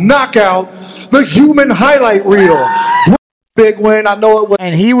by knockout, the human highlight reel. Big win. I know it was.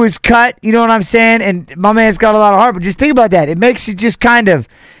 And he was cut, you know what I'm saying? And my man's got a lot of heart, but just think about that. It makes it just kind of,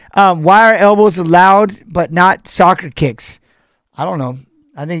 why are elbows allowed but not soccer kicks? I don't know.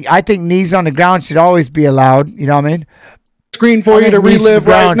 I think knees on the ground should always be allowed. You know what I mean? Screen for you to relive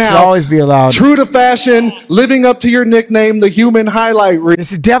right now. Should always be allowed. True to fashion, living up to your nickname, the human highlight reel.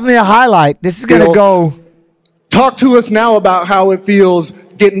 This is definitely a highlight. This is gonna go. Talk to us now about how it feels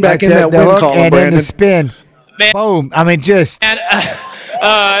getting back in that win hook column, and then Brandon. the spin. Man. Boom. I mean, just. And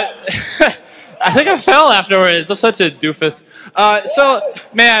I think I fell afterwards. I'm such a doofus.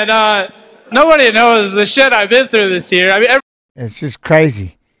 Nobody knows the shit I've been through this year. I mean, It's just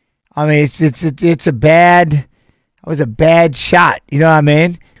crazy. I mean, it's a bad. It was a bad shot. You know what I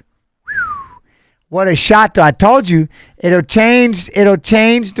mean? What a shot! Though I told you, it'll change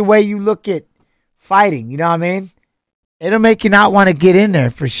the way you look at fighting. You know what I mean? It'll make you not want to get in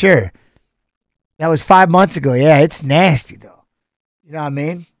there for sure. That was 5 months ago. Yeah, it's nasty though. You know what I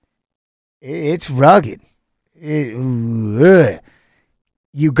mean? It's rugged. You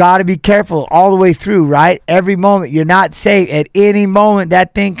got to be careful all the way through, right? Every moment. You're not safe. At any moment,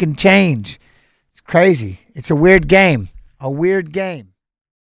 that thing can change. It's crazy. It's a weird game. A weird game.